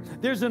here.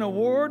 There's an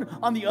award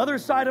on the other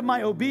side of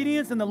my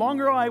obedience, and the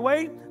longer I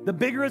wait, the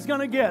bigger it's going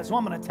to get. So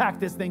I'm going to attack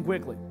this thing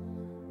quickly.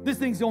 This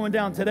thing's going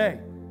down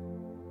today.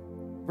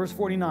 Verse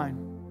 49,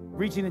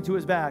 reaching into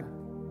his bag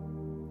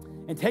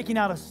and taking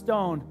out a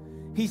stone,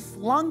 he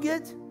slung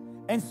it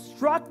and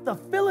struck the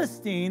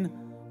Philistine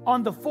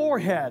on the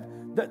forehead.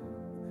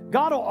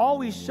 God will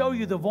always show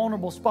you the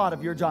vulnerable spot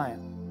of your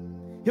giant.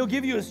 He'll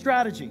give you a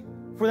strategy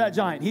for that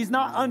giant. He's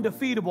not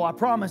undefeatable, I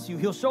promise you.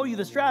 He'll show you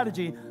the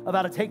strategy of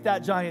how to take that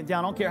giant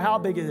down. I don't care how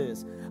big it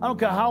is. I don't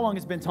care how long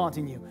it's been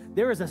taunting you.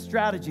 There is a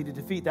strategy to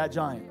defeat that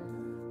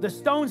giant. The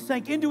stone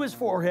sank into his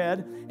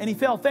forehead, and he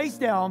fell face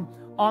down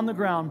on the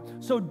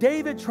ground. So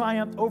David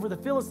triumphed over the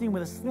Philistine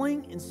with a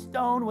sling and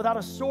stone. Without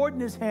a sword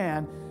in his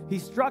hand, he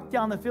struck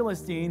down the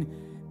Philistine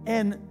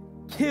and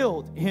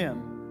killed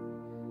him.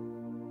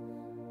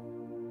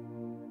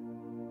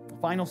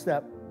 Final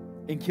step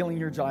in killing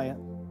your giant,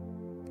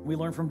 we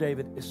learn from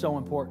David, is so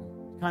important.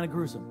 Kind of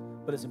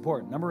gruesome, but it's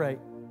important. Number 8,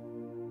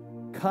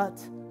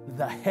 cut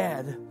the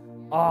head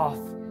off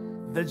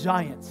the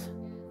giant.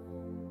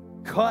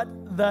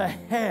 Cut the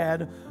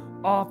head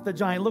off the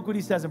giant. Look what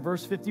he says in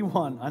verse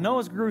 51. I know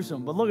it's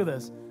gruesome, but look at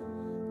this.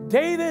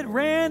 David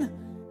ran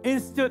and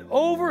stood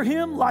over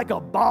him like a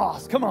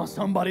boss. Come on,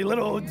 somebody,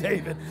 little old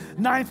David.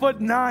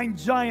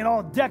 9'9" giant,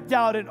 all decked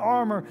out in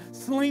armor,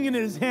 sling in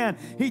his hand.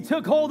 He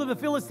took hold of the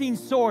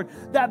Philistine's sword,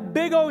 that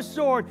big old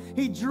sword.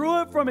 He drew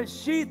it from its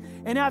sheath,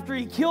 and after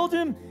he killed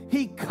him,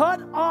 he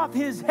cut off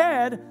his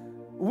head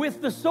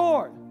with the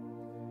sword.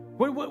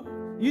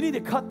 You need to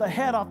cut the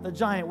head off the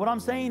giant. What I'm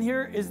saying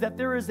here is that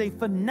there is a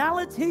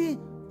finality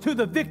to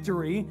the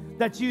victory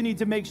that you need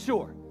to make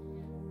sure.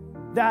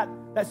 That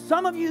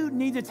some of you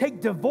need to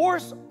take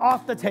divorce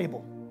off the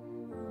table.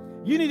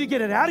 You need to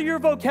get it out of your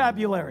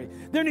vocabulary.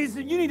 You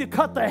need to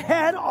cut the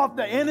head off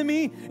the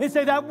enemy and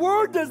say that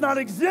word does not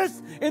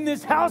exist in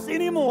this house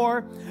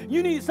anymore.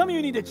 Some of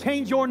you need to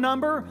change your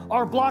number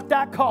or block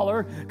that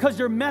caller because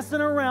you're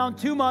messing around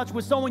too much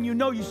with someone you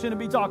know you shouldn't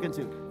be talking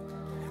to.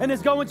 And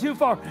it's going too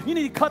far. You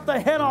need to cut the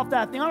head off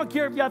that thing. I don't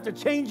care if you have to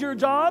change your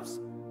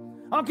jobs.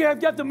 I don't care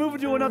if you have to move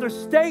into another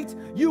state.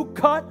 You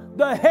cut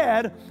the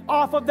head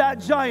off of that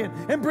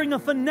giant and bring a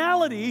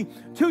finality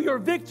to your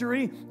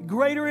victory.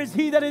 Greater is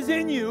he that is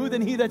in you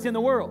than he that's in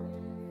the world.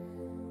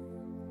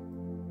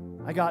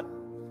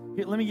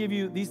 Let me give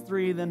you these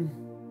 3. Then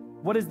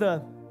what is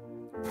the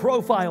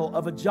profile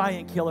of a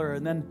giant killer?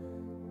 And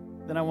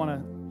then I want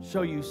to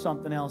show you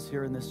something else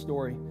here in this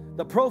story.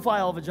 The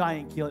profile of a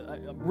giant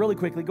killer, really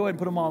quickly, go ahead and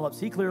put them all up.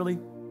 See clearly.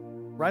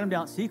 Write them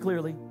down. See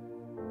clearly.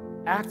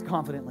 Act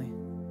confidently.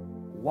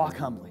 Walk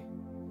humbly.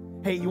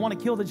 Hey, you want to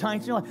kill the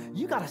giants in your life?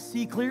 You got to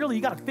see clearly.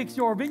 You got to fix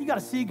your vision. You got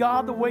to see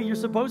God the way you're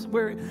supposed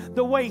to,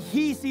 the way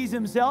he sees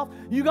himself.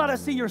 You got to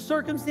see your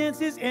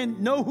circumstances and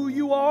know who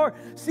you are.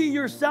 See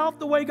yourself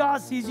the way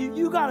God sees you.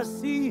 You got to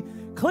see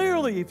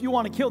clearly if you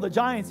want to kill the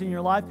giants in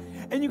your life.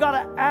 And you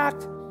got to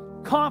act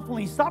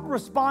confidently. Stop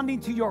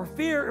responding to your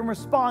fear and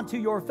respond to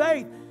your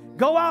faith.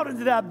 Go out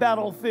into that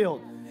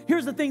battlefield.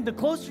 Here's the thing. The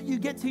closer you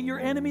get to your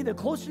enemy, the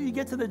closer you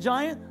get to the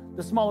giant,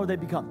 the smaller they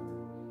become.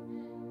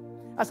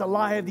 That's a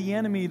lie of the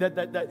enemy,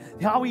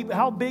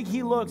 how big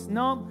he looks.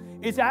 No,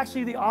 it's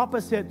actually the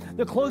opposite.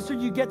 The closer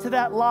you get to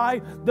that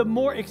lie, the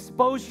more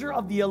exposure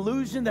of the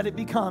illusion that it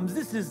becomes.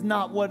 This is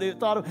not what it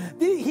thought of.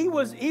 He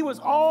was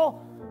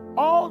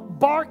all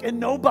bark and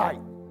no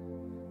bite.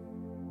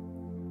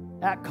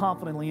 Act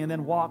confidently and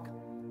then walk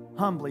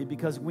humbly,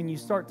 because when you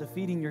start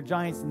defeating your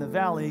giants in the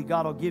valley,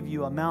 God will give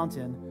you a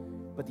mountain,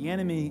 but the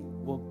enemy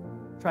will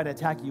try to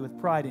attack you with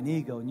pride and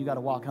ego, and you got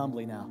to walk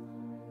humbly now.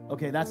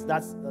 Okay, that's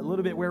a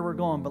little bit where we're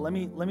going, but let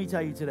me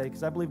tell you today,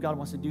 because I believe God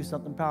wants to do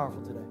something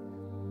powerful today.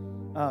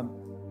 And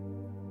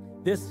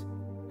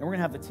we're gonna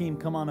have the team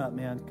come on up,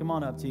 man. Come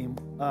on up, team.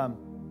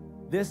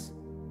 This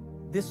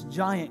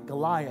giant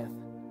Goliath,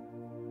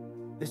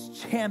 this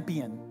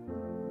champion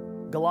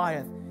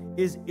Goliath,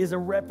 is a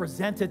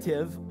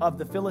representative of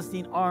the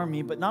Philistine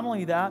army. But not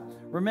only that,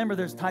 remember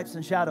there's types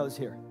and shadows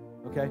here,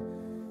 okay?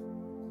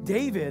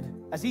 David,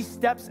 as he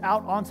steps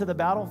out onto the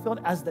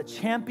battlefield as the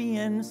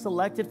champion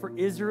selected for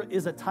Israel,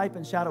 is a type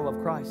and shadow of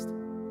Christ.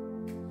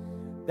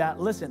 That,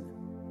 listen,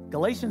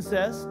 Galatians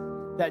says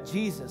that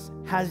Jesus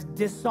has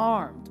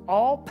disarmed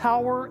all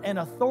power and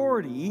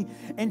authority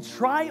and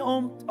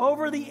triumphed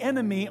over the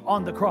enemy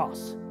on the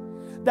cross.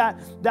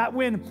 That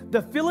when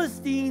the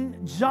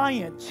Philistine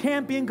giant,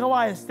 champion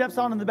Goliath, steps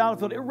on the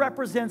battlefield, it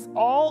represents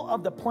all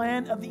of the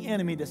plan of the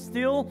enemy to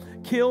steal,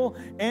 kill,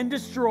 and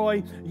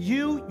destroy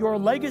you, your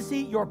legacy,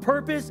 your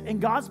purpose,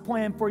 and God's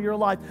plan for your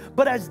life.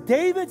 But as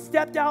David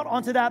stepped out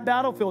onto that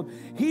battlefield,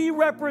 he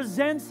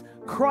represents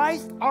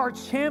Christ, our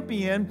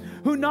champion,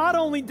 who not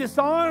only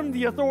disarmed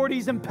the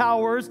authorities and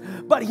powers,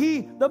 but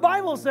the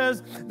Bible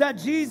says that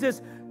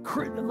Jesus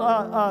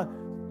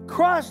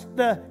crushed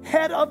the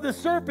head of the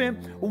serpent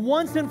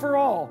once and for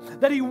all,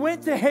 that he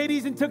went to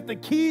Hades and took the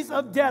keys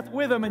of death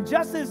with him. And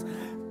just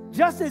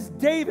as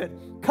David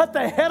cut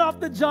the head off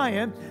the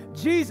giant,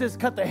 Jesus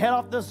cut the head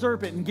off the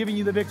serpent and giving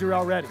you the victory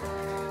already.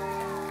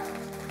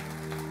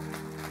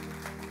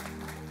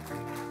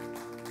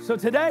 So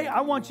today,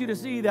 I want you to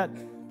see that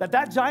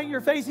giant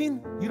you're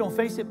facing, you don't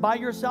face it by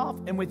yourself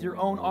and with your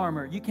own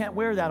armor. You can't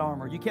wear that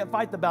armor. You can't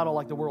fight the battle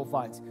like the world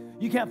fights.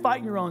 You can't fight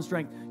in your own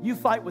strength. You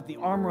fight with the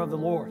armor of the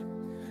Lord.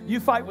 You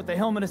fight with the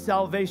helmet of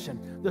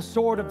salvation, the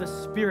sword of the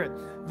Spirit,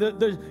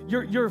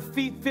 your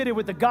feet fitted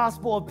with the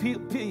gospel of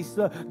peace,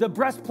 the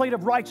breastplate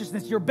of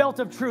righteousness, your belt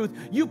of truth.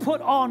 You put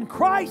on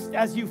Christ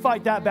as you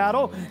fight that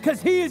battle, because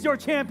he is your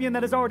champion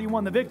that has already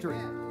won the victory.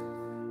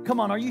 Come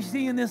on, are you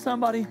seeing this,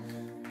 somebody?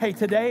 Hey,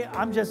 today,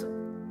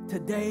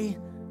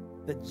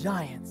 the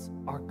giants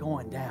are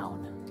going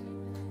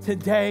down.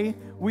 Today,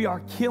 we are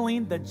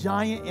killing the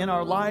giant in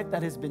our life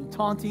that has been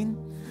taunting,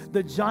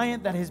 the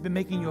giant that has been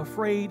making you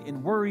afraid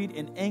and worried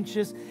and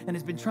anxious and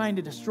has been trying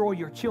to destroy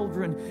your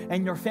children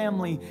and your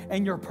family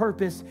and your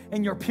purpose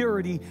and your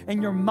purity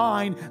and your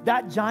mind.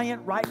 That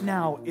giant right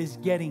now is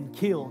getting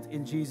killed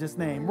in Jesus'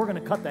 name. We're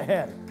going to cut the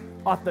head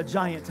off the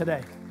giant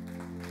today.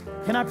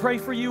 Can I pray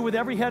for you with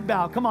every head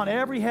bow? Come on,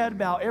 every head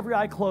bow, every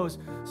eye closed.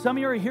 Some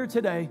of you are here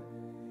today,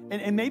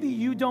 and maybe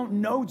you don't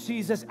know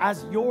Jesus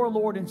as your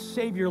Lord and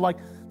Savior, like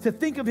to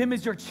think of him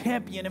as your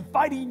champion and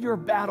fighting your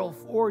battle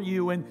for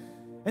you, and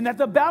that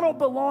the battle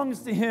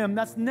belongs to him.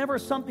 That's never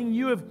something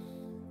you have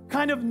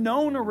kind of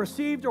known or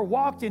received or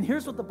walked in.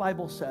 Here's what the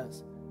Bible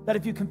says, that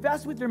if you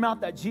confess with your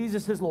mouth that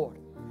Jesus is Lord,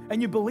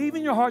 and you believe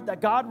in your heart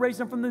that God raised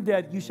him from the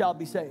dead, you shall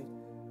be saved.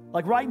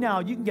 Like right now,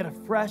 you can get a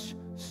fresh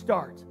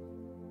start.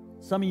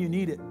 Some of you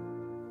need it.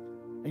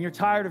 And you're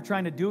tired of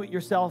trying to do it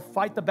yourself,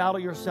 fight the battle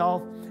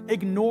yourself,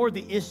 ignore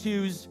the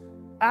issues,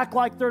 act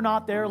like they're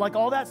not there, like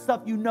all that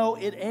stuff, you know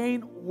it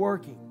ain't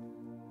working.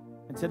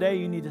 And today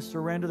you need to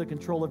surrender the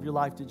control of your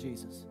life to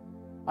Jesus.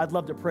 I'd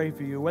love to pray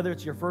for you, whether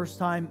it's your first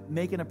time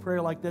making a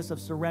prayer like this of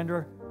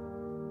surrender,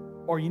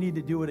 or you need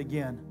to do it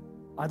again.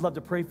 I'd love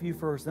to pray for you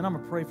first. Then I'm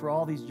going to pray for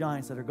all these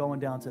giants that are going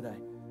down today.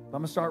 But I'm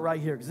going to start right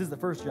here, because this is the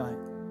first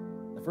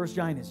giant. The first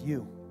giant is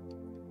you.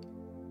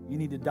 You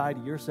need to die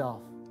to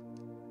yourself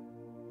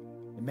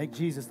and make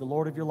Jesus the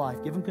Lord of your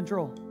life. Give him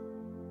control.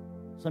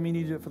 Some of you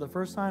need to do it for the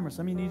first time, or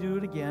some of you need to do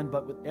it again.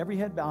 But with every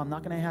head bow, I'm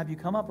not going to have you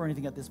come up or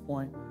anything at this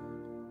point.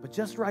 But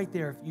just right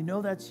there, if you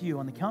know that's you,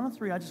 on the count of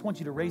 3, I just want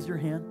you to raise your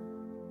hand.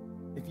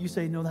 If you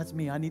say, no, that's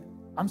me,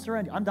 I'm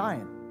surrendering, I'm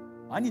dying.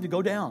 I need to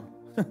go down.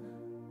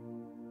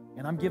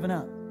 And I'm giving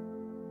up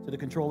to the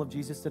control of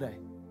Jesus today.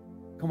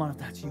 Come on, if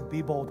that's you,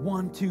 be bold.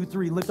 1, 2,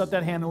 3, lift up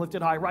that hand and lift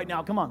it high right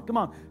now. Come on, come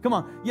on, come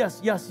on. Yes,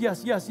 yes,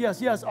 yes, yes,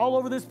 yes, yes. All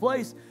over this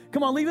place.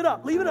 Come on, leave it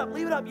up, leave it up,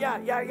 leave it up.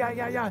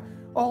 Yeah.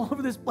 All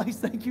over this place.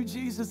 Thank you,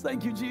 Jesus.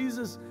 Thank you,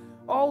 Jesus.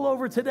 All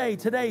over today,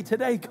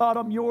 God,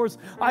 I'm yours.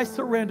 I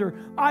surrender.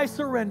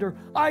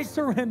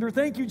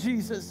 Thank you,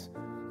 Jesus.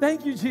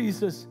 Thank you,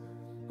 Jesus.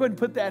 Go ahead and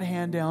put that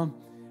hand down.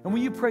 And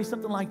when you pray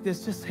something like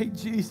this, just say,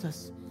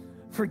 Jesus,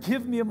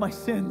 forgive me of my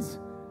sins.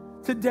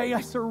 Today,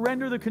 I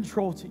surrender the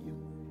control to you,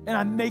 and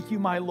I make you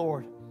my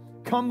Lord.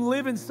 Come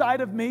live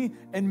inside of me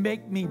and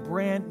make me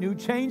brand new.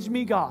 Change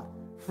me, God,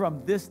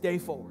 from this day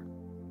forward.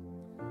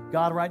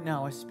 God, right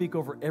now, I speak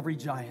over every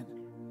giant,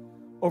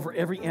 over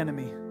every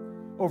enemy,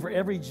 over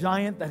every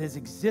giant that has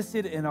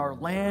existed in our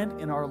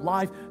land, in our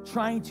life,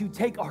 trying to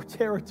take our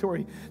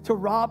territory, to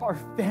rob our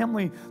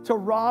family, to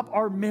rob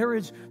our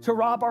marriage, to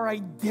rob our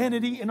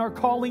identity and our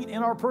calling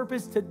and our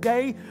purpose.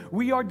 Today,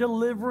 we are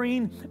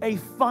delivering a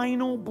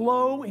final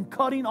blow and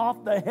cutting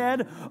off the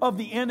head of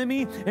the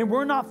enemy, and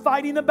we're not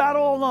fighting the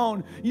battle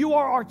alone. You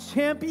are our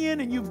champion,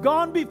 and you've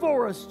gone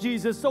before us,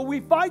 Jesus, so we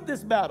fight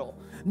this battle.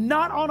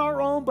 not on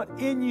our own, but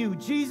in you.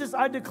 Jesus,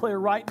 I declare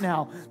right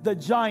now, the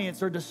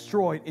giants are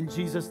destroyed in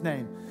Jesus'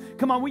 name.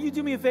 Come on, will you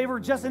do me a favor?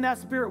 Just in that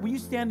spirit, will you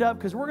stand up?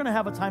 Because we're going to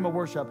have a time of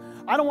worship.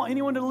 I don't want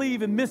anyone to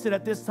leave and miss it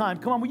at this time.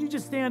 Come on, will you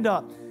just stand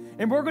up?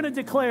 And we're going to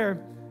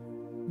declare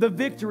the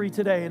victory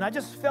today. And I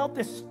just felt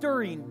this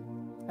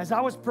stirring as I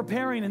was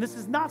preparing. And this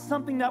is not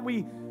something that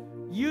we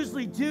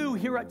usually do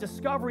here at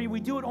Discovery. We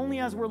do it only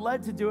as we're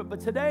led to do it. But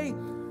today,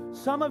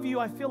 some of you,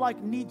 I feel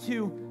like, need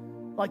to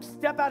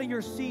step out of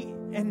your seat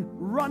and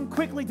run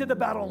quickly to the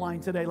battle line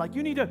today. Like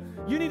you need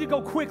to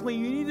go quickly.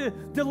 You need to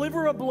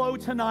deliver a blow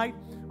tonight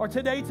or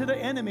today to the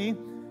enemy,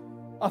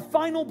 a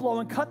final blow,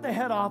 and cut the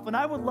head off. And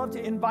I would love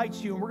to invite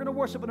you, and we're going to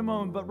worship in a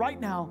moment, but right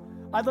now,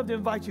 I'd love to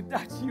invite you. If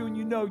that's you and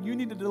you know you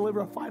need to deliver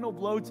a final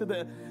blow to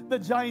the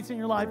giants in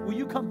your life, will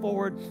you come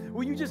forward?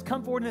 Will you just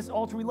come forward in this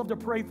altar? We'd love to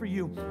pray for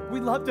you.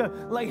 We'd love to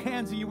lay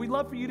hands on you. We'd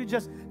love for you to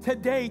just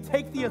today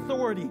take the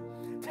authority.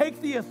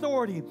 Take the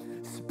authority.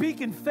 Speak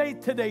in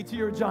faith today to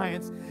your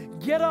giants.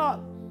 Get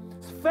up.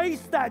 Face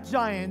that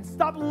giant.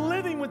 Stop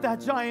living with that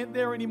giant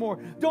there anymore.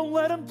 Don't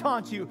let him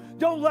taunt you.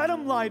 Don't let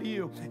him lie to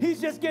you. He's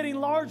just getting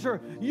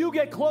larger. You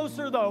get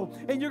closer, though,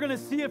 and you're going to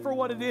see it for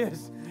what it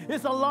is.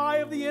 It's a lie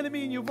of the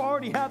enemy, and you've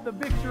already had the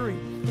victory.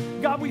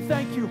 God, we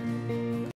thank you.